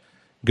without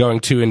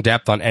going too in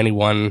depth on any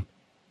one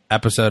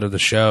episode of the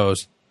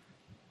shows.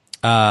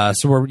 So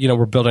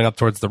we're building up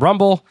towards the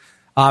Rumble.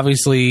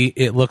 Obviously,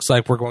 it looks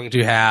like we're going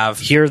to have...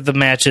 Here are the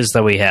matches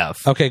that we have.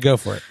 Okay, go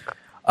for it.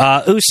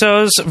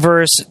 Usos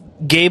versus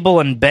Gable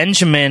and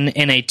Benjamin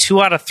in a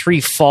 2 out of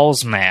 3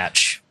 falls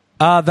match.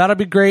 That'll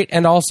be great.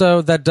 And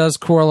also, that does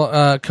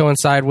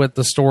coincide with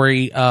the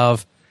story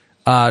of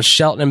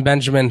Shelton and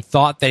Benjamin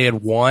thought they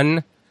had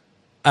won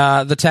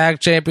the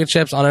tag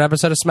championships on an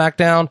episode of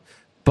SmackDown,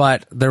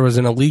 but there was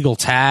an illegal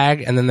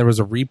tag, and then there was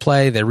a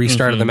replay. They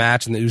restarted the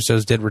match, and the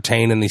Usos did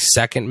retain in the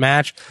second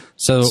match.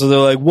 So they're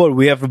like, "What?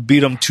 We have to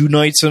beat them 2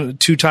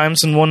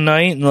 times in one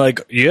night?" And they're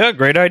like, "Yeah,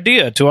 great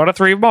idea. 2 out of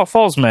 3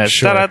 falls match."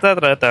 Sure.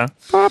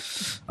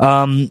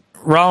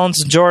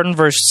 Rollins and Jordan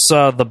versus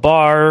the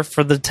Bar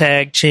for the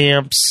tag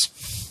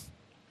champs.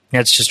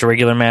 That's just a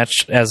regular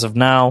match as of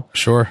now.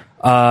 Sure.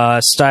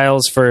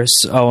 Styles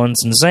versus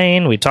Owens and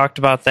Zayn. We talked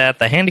about that.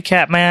 The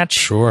handicap match.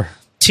 Sure.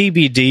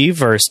 TBD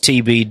versus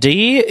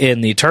TBD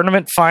in the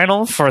tournament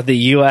final for the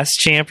U.S.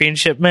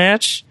 Championship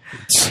match.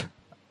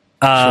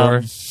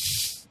 Sure.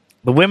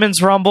 The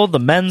Women's Rumble, the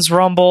Men's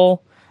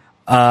Rumble,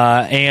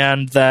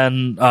 and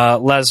then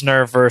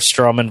Lesnar versus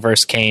Strowman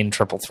versus Kane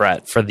triple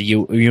threat for the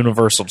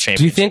Universal Championship.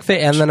 Do you think they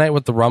end the night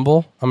with the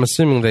Rumble? I'm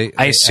assuming they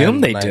I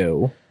assume they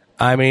do.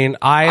 I mean,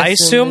 I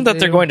assume that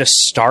they're going to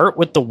start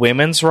with the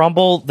Women's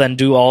Rumble, then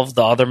do all of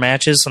the other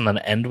matches, and then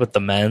end with the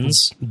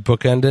men's.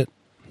 Bookend it.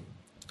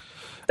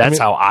 That's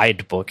how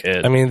I'd book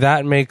it. I mean,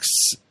 that makes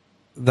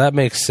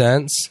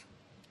sense.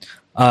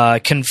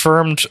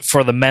 Confirmed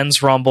for the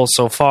Men's Rumble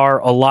so far: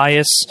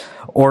 Elias,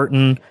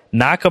 Orton,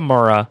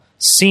 Nakamura,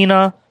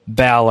 Cena,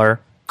 Balor,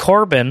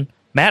 Corbin,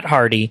 Matt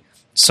Hardy,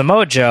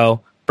 Samoa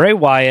Joe, Bray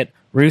Wyatt,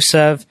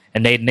 Rusev,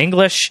 and Aiden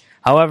English.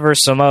 However,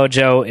 Samoa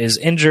Joe is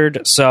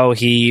injured, so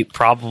he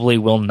probably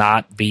will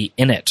not be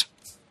in it.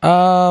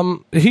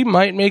 He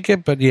might make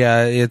it, but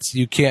yeah,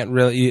 you can't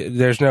really.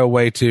 There's no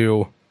way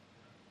to,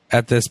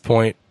 at this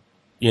point,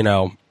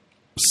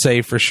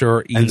 say for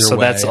sure either way. And so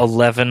that's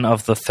 11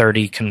 of the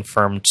 30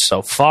 confirmed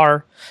so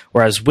far,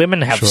 whereas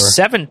women have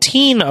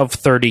 17 of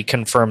 30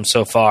 confirmed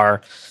so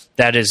far.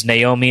 That is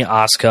Naomi,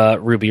 Asuka,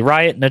 Ruby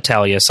Riott,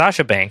 Natalya,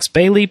 Sasha Banks,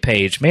 Bayley,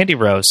 Paige, Mandy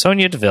Rose,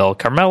 Sonya Deville,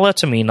 Carmella,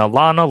 Tamina,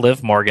 Lana,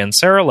 Liv Morgan,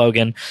 Sarah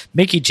Logan,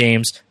 Mickie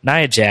James,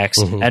 Nia Jax,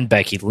 and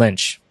Becky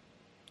Lynch.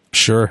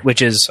 Sure.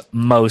 Which is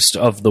most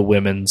of the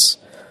women's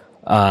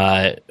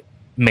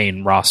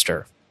main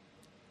roster.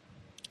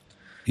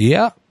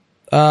 Yeah.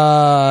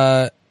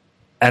 And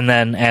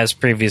then, as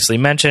previously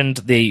mentioned,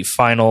 the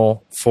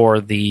final for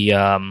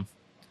the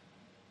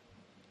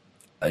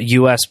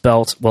U.S.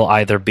 belt will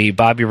either be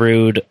Bobby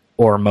Roode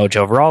or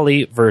Mojo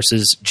Rawley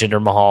versus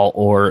Jinder Mahal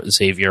or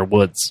Xavier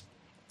Woods.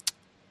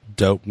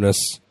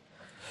 Dopeness.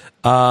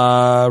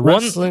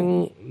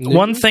 Wrestling.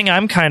 One thing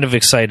I'm kind of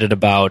excited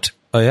about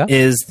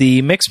is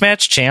the Mixed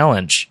Match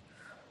Challenge.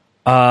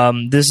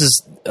 This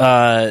is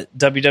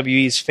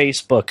WWE's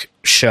Facebook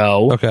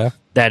show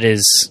that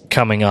is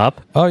coming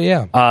up. Oh,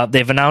 yeah.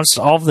 They've announced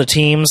all of the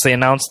teams. They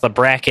announced the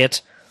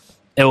bracket.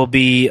 It will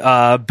be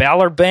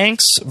Balor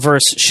Banks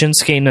versus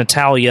Shinsuke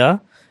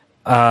Natalya,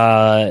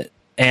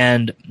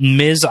 and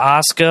Miz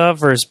Asuka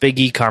versus Big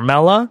E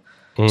Carmella,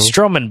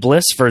 Strowman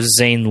Bliss versus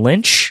Zane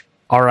Lynch,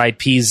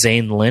 R.I.P.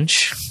 Zane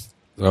Lynch.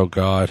 Oh,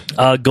 God.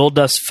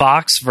 Goldust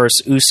Fox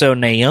versus Uso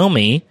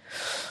Naomi,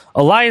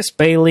 Elias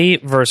Bailey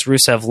versus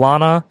Rusev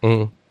Lana,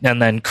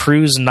 and then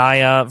Cruz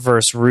Naya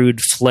versus Rude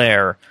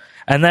Flair.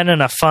 And then in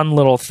a fun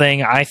little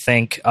thing, I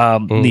think,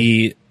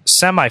 the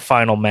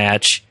semifinal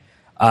match,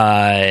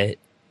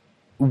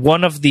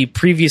 one of the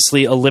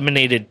previously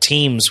eliminated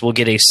teams will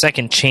get a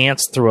second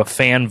chance through a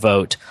fan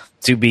vote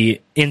to be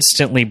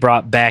instantly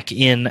brought back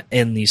in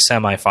the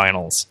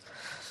semifinals.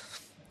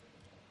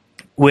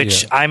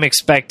 Which I'm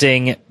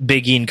expecting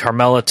Big E and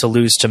Carmella to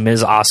lose to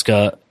Miz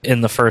Asuka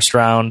in the first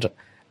round,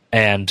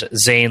 and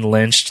Zane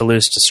Lynch to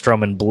lose to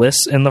Strowman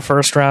Bliss in the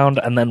first round,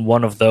 and then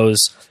one of those,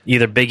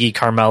 either Big E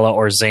Carmella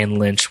or Zane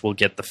Lynch, will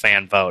get the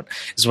fan vote,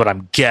 is what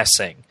I'm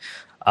guessing.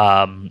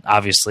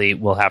 Obviously,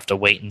 we'll have to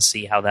wait and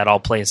see how that all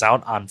plays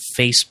out on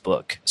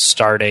Facebook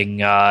starting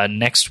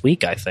next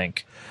week, I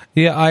think.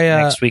 Yeah,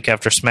 next week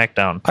after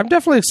SmackDown. I'm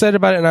definitely excited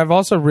about it, and I've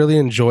also really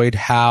enjoyed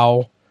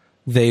how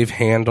they've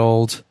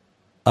handled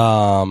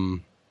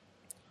the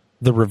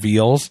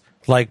reveals,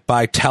 like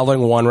by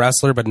telling one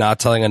wrestler but not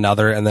telling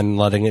another, and then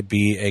letting it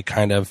be a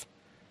kind of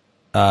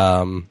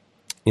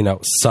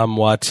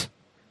somewhat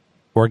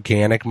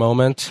organic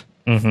moment.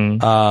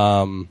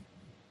 I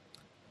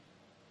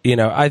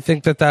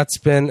think it's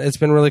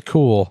been really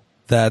cool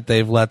that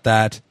they've let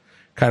that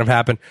kind of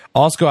happen.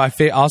 Also, I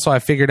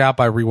figured out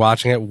by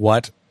rewatching it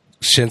what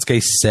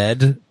Shinsuke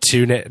said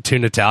to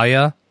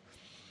Natalya.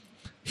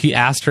 He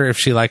asked her if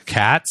she liked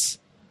cats,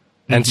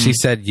 and she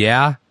said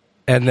yeah,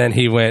 and then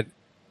he went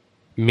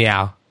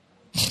meow,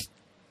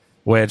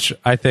 which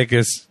I think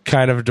is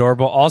kind of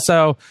adorable.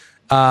 Also,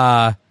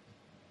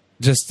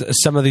 just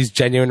some of these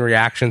genuine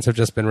reactions have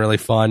just been really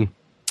fun.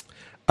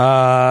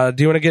 Do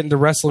you want to get into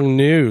wrestling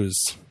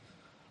news?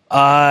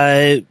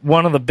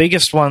 One of the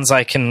biggest ones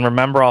I can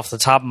remember off the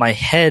top of my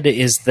head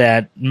is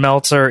that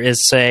Meltzer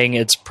is saying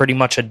it's pretty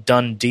much a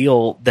done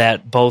deal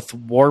that both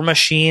War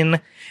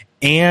Machine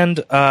and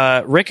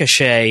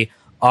Ricochet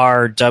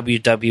are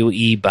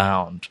WWE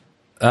bound.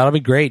 That'll be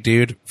great,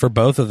 dude, for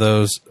both of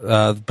those.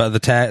 But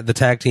the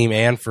tag team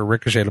and for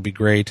Ricochet, it'll be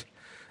great.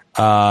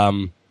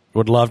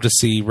 Would love to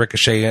see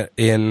Ricochet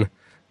in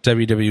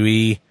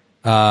WWE,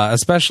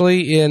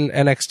 especially in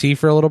NXT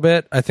for a little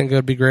bit. I think it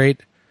would be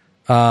great.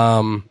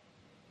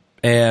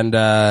 And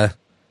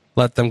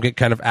let them get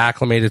kind of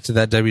acclimated to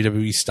that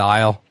WWE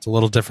style. It's a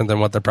little different than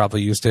what they're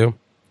probably used to.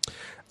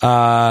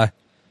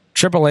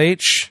 Triple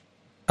H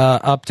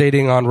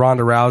updating on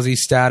Ronda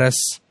Rousey's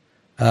status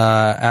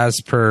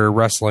as per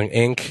Wrestling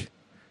Inc.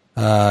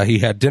 He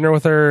had dinner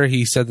with her.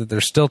 He said that they're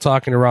still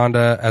talking to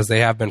Ronda, as they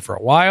have been for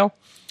a while.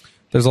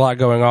 There's a lot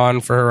going on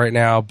for her right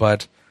now,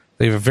 but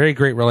they have a very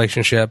great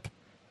relationship,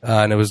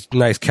 and it was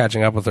nice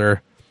catching up with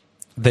her.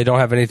 They don't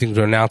have anything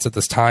to announce at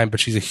this time, but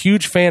she's a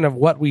huge fan of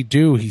what we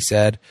do, he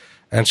said,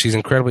 and she's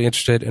incredibly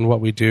interested in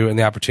what we do and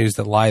the opportunities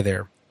that lie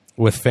there.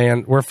 We're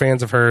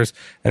fans of hers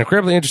and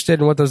incredibly interested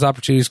in what those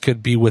opportunities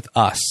could be with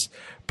us.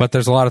 But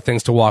there's a lot of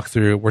things to walk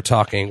through. We're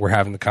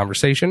having the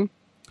conversation.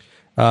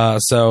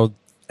 Also,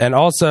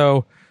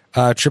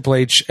 Triple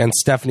H and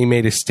Stephanie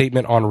made a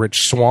statement on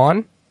Rich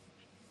Swann.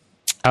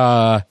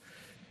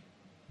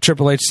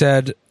 Triple H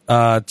said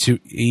to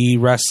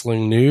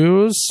E-Wrestling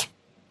News,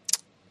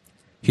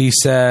 he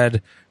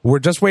said, "We're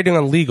just waiting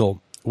on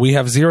legal. We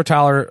have zero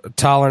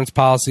tolerance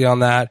policy on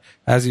that,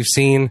 as you've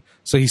seen,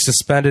 so he's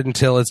suspended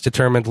until it's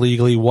determined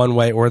legally one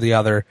way or the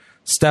other."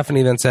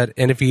 Stephanie then said,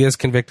 "And if he is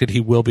convicted, he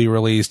will be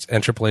released."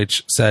 And Triple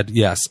H said,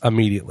 "Yes,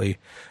 immediately."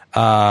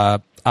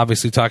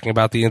 Obviously talking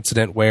about the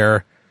incident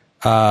where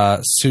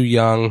Su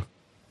Yung,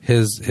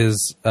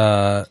 his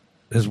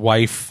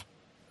wife,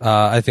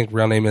 I think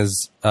real name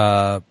is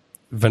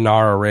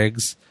Vanara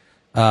Riggs,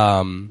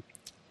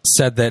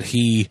 said that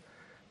she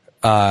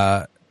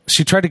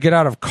tried to get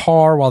out of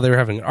car while they were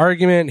having an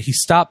argument. He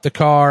stopped the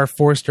car,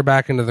 forced her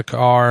back into the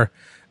car,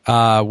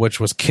 which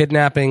was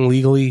kidnapping,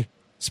 legally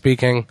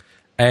speaking.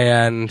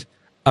 And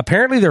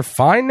apparently they're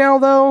fine now,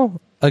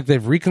 though. Like,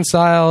 they've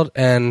reconciled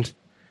and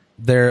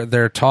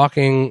they're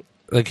talking.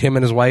 Like, him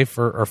and his wife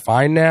are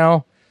fine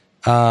now.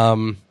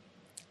 And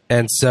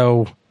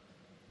so,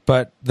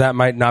 but that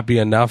might not be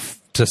enough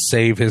to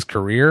save his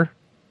career.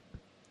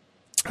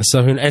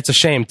 So it's a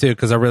shame too,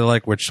 because I really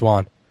like Rich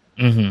Swann.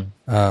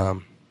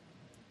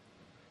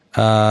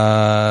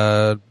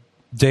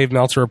 Dave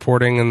Meltzer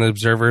reporting in the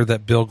Observer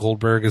that Bill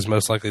Goldberg is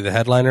most likely the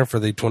headliner for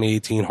the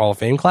 2018 Hall of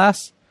Fame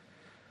class.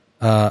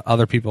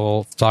 Other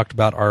people talked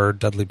about our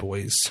Dudley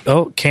Boys.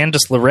 Oh,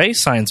 Candice LeRae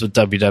signs with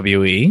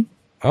WWE.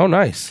 Oh,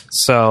 nice.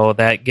 So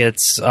that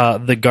gets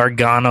the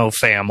Gargano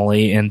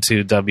family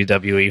into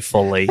WWE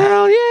fully.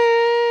 Hell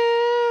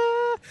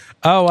yeah!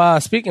 Oh,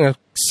 speaking of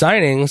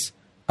signings,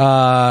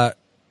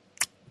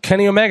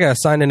 Kenny Omega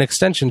signed an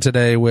extension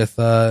today with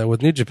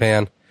New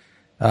Japan.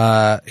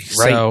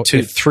 Through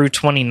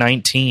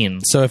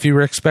 2019. So if you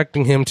were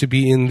expecting him to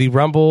be in the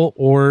Rumble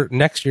or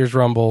next year's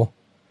Rumble,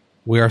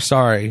 we are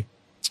sorry,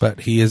 but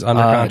he is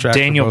under contract.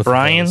 Daniel for both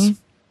Bryan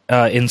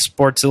in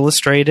Sports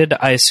Illustrated.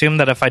 I assume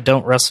that if I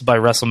don't wrestle by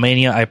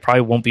WrestleMania, I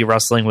probably won't be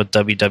wrestling with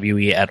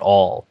WWE at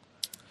all.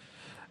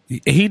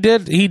 He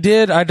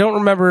did. I don't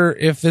remember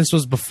if this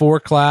was before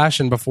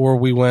Clash and before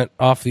we went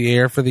off the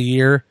air for the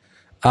year.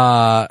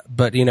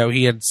 But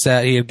he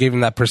had given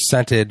that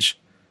percentage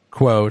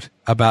quote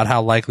about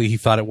how likely he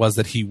thought it was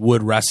that he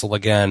would wrestle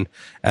again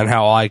and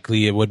how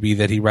likely it would be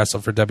that he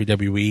wrestled for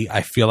WWE.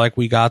 I feel like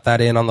we got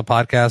that in on the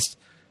podcast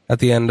at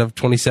the end of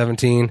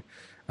 2017.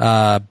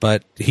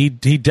 But he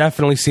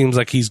definitely seems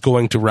like he's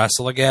going to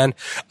wrestle again.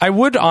 I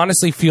would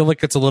honestly feel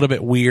like it's a little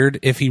bit weird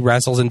if he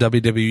wrestles in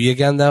WWE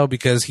again, though,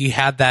 because he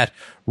had that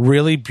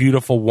really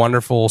beautiful,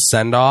 wonderful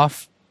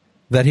send-off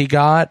that he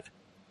got.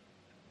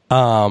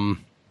 I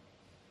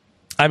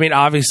mean,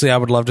 obviously, I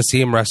would love to see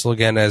him wrestle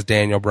again as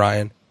Daniel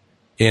Bryan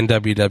in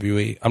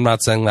WWE. I'm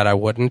not saying that I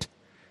wouldn't,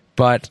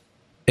 but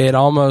it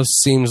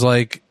almost seems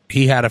like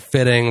he had a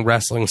fitting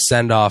wrestling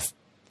send-off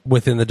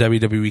within the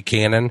WWE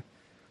canon.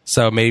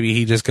 So maybe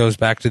he just goes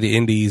back to the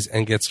indies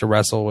and gets to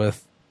wrestle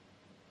with,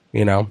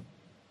 some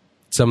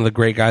of the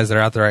great guys that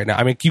are out there right now.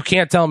 I mean, you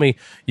can't tell me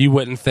you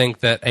wouldn't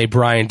think that a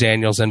Bryan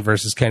Danielson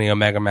versus Kenny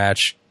Omega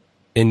match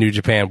in New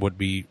Japan would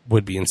be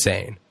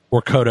insane.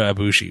 Or Kota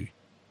Ibushi,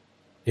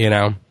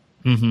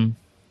 Mm-hmm.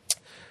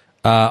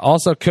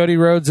 Also, Cody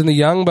Rhodes and the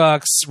Young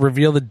Bucks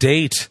reveal the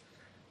date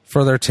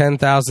for their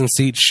 10,000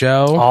 seat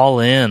show. All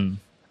in.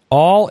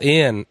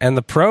 And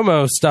the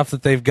promo stuff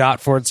that they've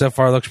got for it so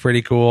far looks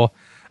pretty cool.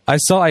 I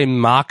saw a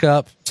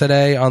mock-up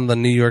today on the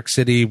New York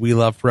City We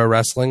Love Pro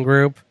Wrestling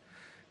group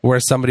where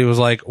somebody was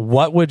like,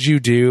 what would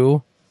you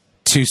do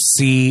to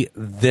see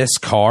this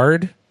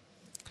card?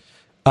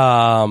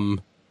 I'm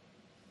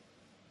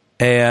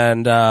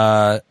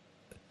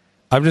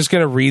just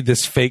going to read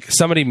this fake.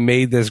 Somebody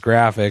made this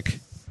graphic.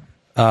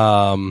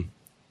 Somebody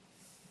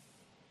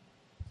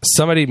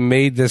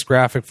made this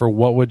graphic for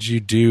what would you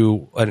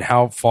do and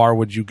how far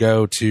would you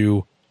go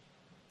to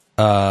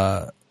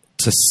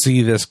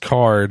see this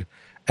card.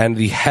 And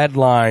the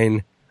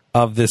headline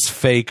of this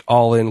fake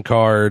all-in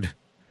card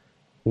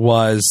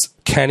was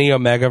Kenny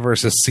Omega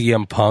versus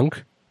CM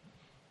Punk.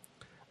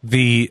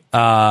 The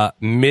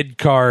mid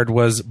card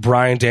was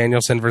Bryan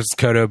Danielson versus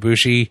Kota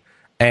Ibushi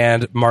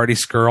and Marty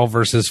Scurll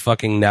versus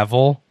fucking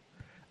Neville.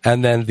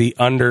 And then the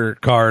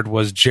undercard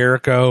was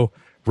Jericho,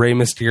 Rey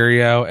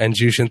Mysterio, and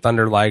Jushin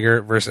Thunder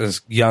Liger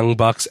versus Young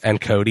Bucks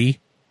and Cody.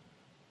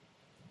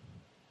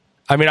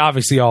 I mean,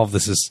 obviously all of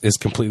this is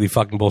completely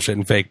fucking bullshit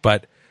and fake,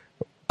 but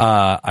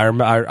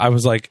I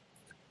was like,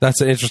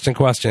 that's an interesting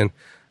question.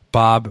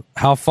 Bob,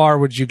 how far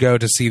would you go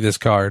to see this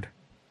card?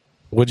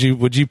 Would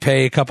you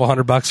pay a couple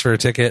 $100 for a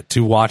ticket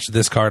to watch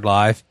this card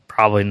live?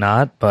 Probably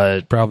not,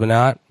 but probably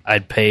not.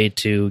 I'd pay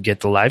to get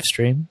the live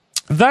stream.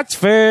 That's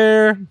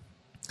fair.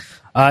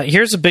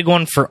 Here's a big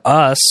one for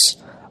us.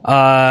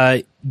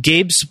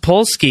 Gabe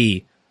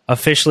Sapolsky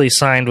officially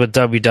signed with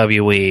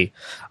WWE.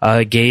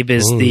 Gabe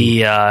is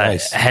the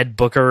nice. head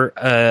booker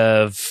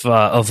of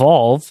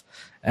Evolve,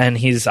 and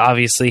he's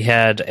obviously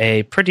had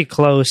a pretty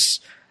close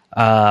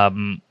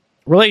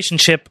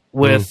relationship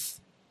with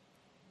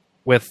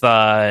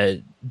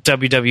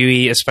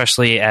WWE,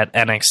 especially at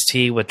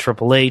NXT with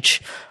Triple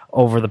H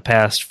over the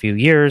past few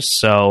years.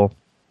 So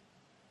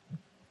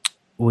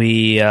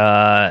we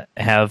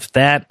have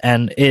that,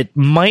 and it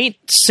might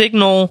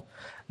signal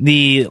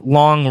the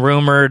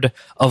long-rumored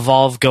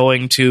Evolve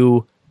going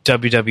to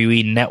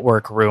WWE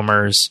Network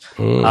rumors,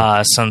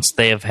 since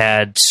they have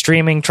had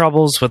streaming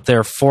troubles with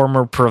their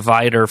former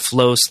provider,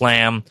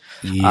 FlowSlam.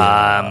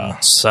 Yeah.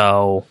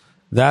 So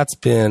that's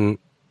been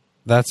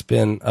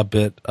a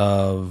bit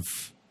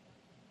of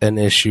an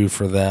issue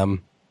for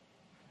them,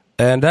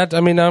 and that,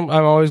 I mean, I'm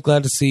always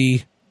glad to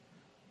see,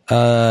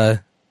 I'm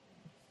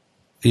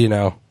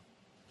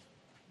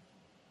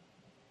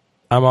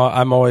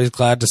always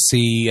glad to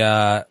see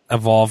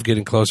Evolve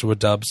getting closer with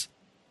Dubs,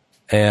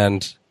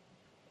 and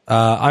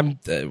I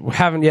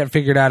haven't yet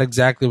figured out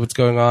exactly what's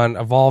going on.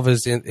 Evolve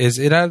is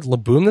it at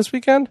Laboon this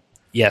weekend?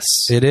 Yes,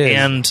 it is,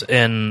 and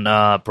in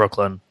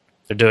Brooklyn.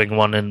 They're doing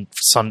one in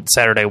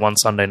Saturday, one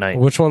Sunday night.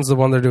 Which one's the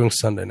one they're doing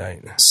Sunday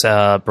night? It's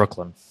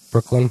Brooklyn.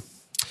 Brooklyn.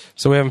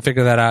 So we haven't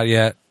figured that out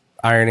yet.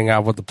 Ironing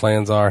out what the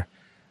plans are.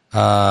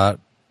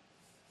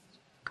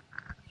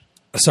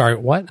 Sorry,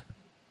 what?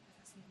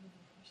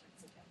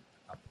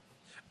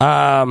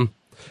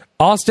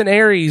 Austin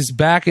Aries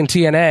back in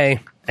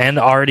TNA. And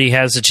already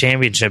has a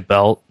championship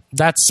belt.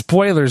 That's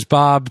spoilers,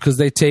 Bob, because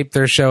they taped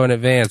their show in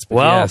advance. But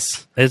well,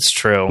 yes, it's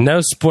true.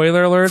 No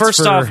spoiler alerts.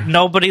 First off,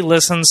 nobody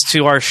listens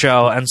to our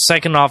show. And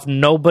second off,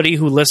 nobody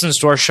who listens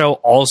to our show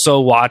also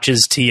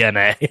watches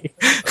TNA.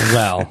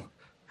 Well,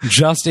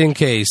 just in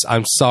case,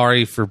 I'm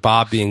sorry for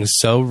Bob being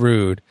so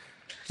rude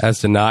as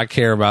to not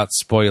care about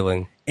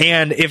spoiling.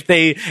 And if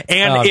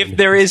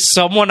there is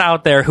someone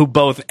out there who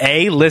both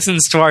A,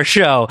 listens to our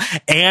show,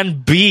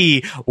 and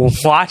B,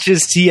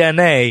 watches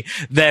TNA,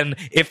 then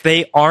if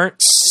they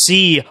aren't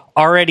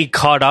already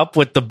caught up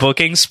with the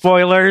booking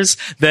spoilers,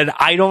 then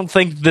I don't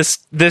think this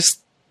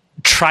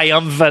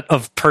triumvirate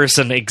of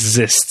person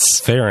exists.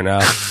 Fair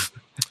enough.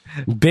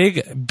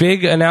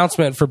 Big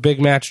announcement for Big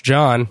Match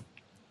John.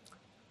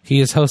 He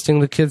is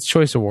hosting the Kids'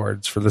 Choice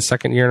Awards for the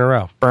second year in a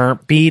row.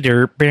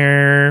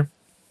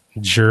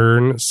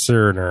 Jern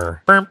Cerner.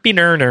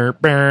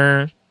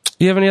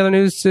 You have any other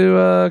news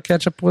to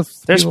catch up with?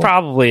 There's people?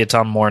 probably a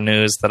ton more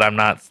news that I'm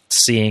not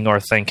seeing or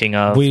thinking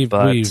of.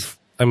 There's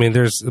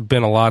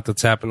been a lot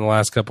that's happened in the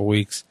last couple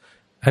weeks.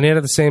 And yet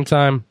at the same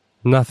time,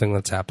 nothing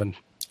that's happened.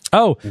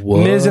 Oh,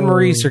 Whoa. Miz and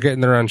Maurice are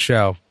getting their own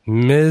show.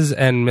 Miz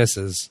and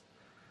Mrs.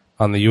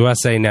 on the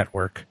USA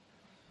Network.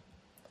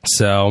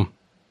 So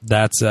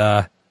that's...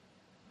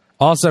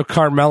 Also,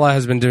 Carmella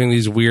has been doing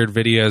these weird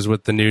videos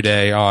with the New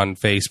Day on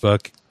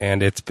Facebook,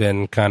 and it's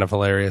been kind of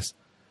hilarious.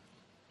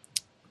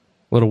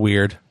 A little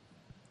weird.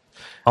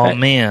 Oh,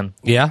 man.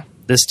 Yeah?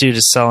 This dude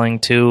is selling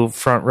 2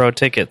 front row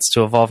tickets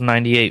to Evolve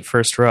 98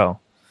 first row.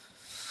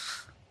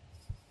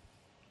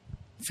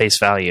 Face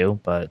value,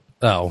 but...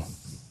 Oh.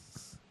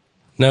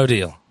 No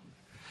deal.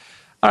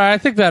 All right, I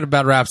think that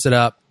about wraps it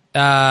up.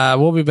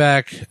 We'll be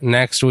back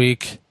next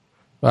week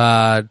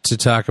to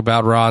talk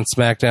about Raw and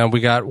SmackDown.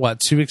 We got,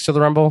 2 weeks to the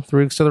Rumble?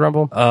 3 weeks to the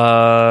Rumble?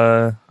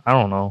 I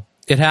don't know.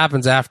 It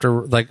happens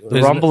after,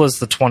 the Rumble is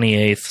the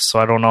 28th, so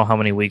I don't know how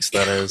many weeks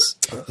that is.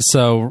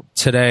 So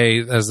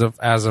today, as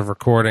of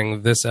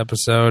recording, this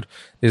episode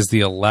is the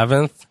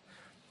 11th.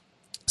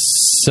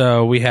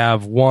 So we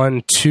have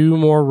 2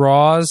 more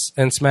Raws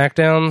and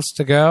SmackDowns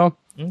to go.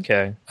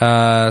 Okay.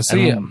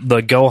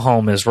 The go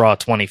home is Raw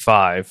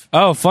 25.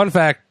 Oh, fun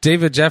fact: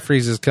 David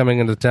Jeffries is coming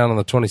into town on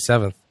the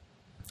 27th.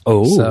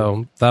 Oh,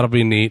 so that'll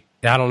be neat.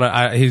 I don't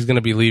know. He's going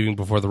to be leaving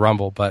before the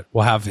Rumble, but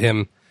we'll have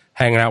him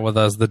hanging out with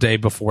us the day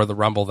before the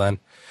Rumble. Then,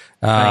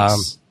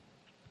 nice.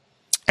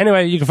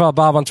 Anyway, you can follow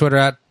Bob on Twitter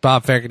at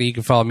Bob Fagerty. You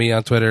can follow me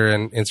on Twitter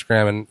and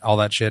Instagram and all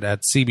that shit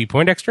at CB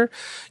Poindexter.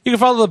 You can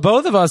follow the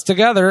both of us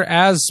together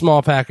as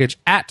Small Package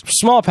at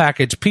Small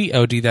Package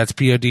POD. That's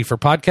POD for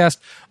podcast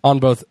on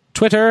both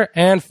Twitter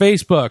and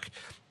Facebook.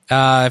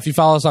 If you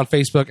follow us on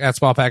Facebook at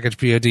Small Package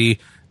POD,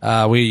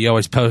 we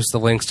always post the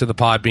links to the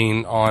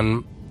Podbean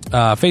on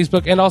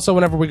Facebook, and also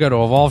whenever we go to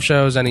Evolve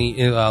shows,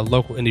 any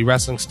local indie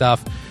wrestling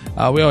stuff,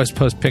 we always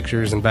post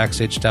pictures and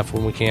backstage stuff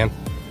when we can.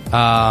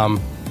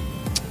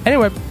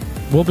 Anyway,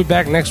 we'll be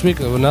back next week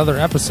with another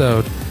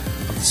episode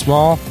of the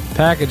Small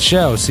Package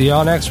Show. See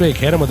y'all next week.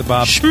 Hit him with it,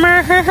 Bob. Small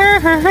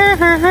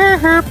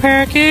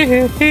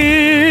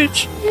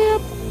Package.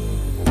 Yep.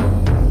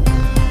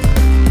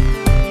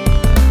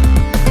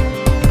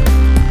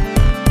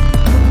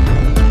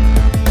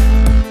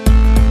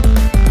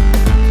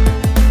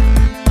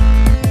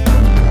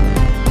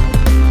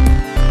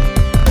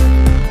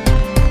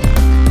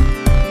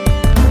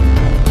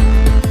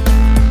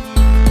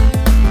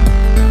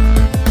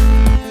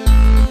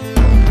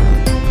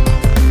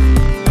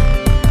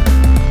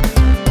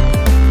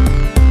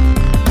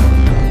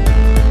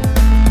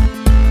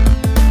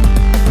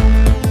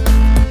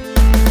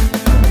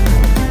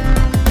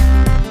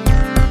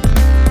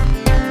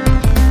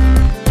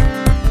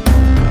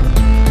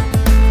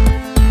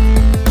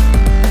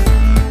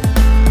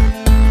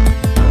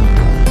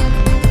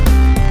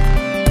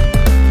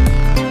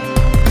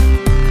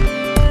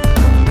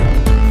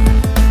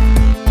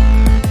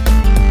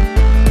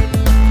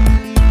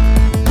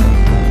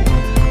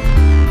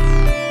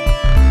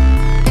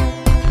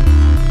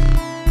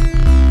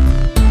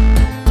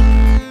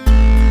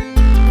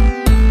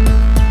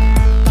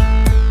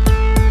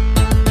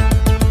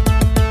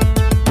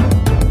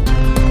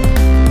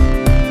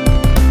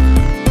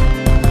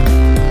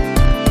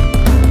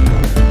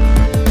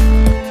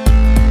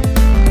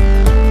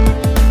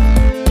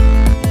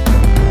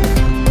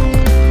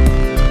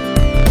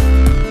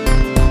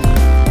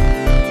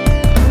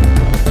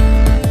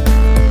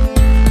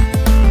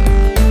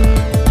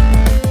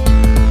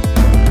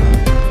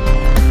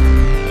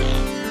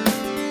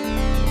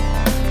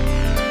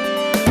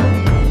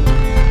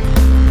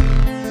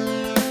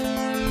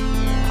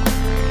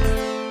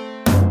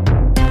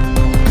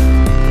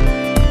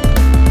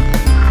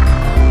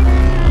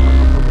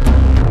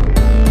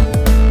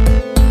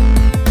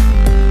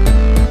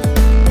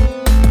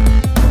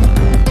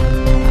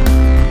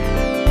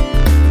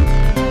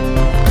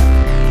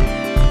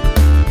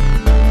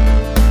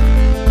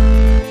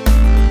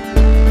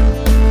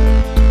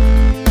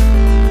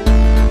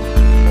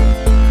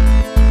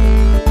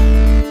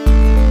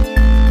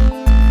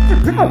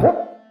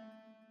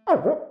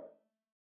 Oh,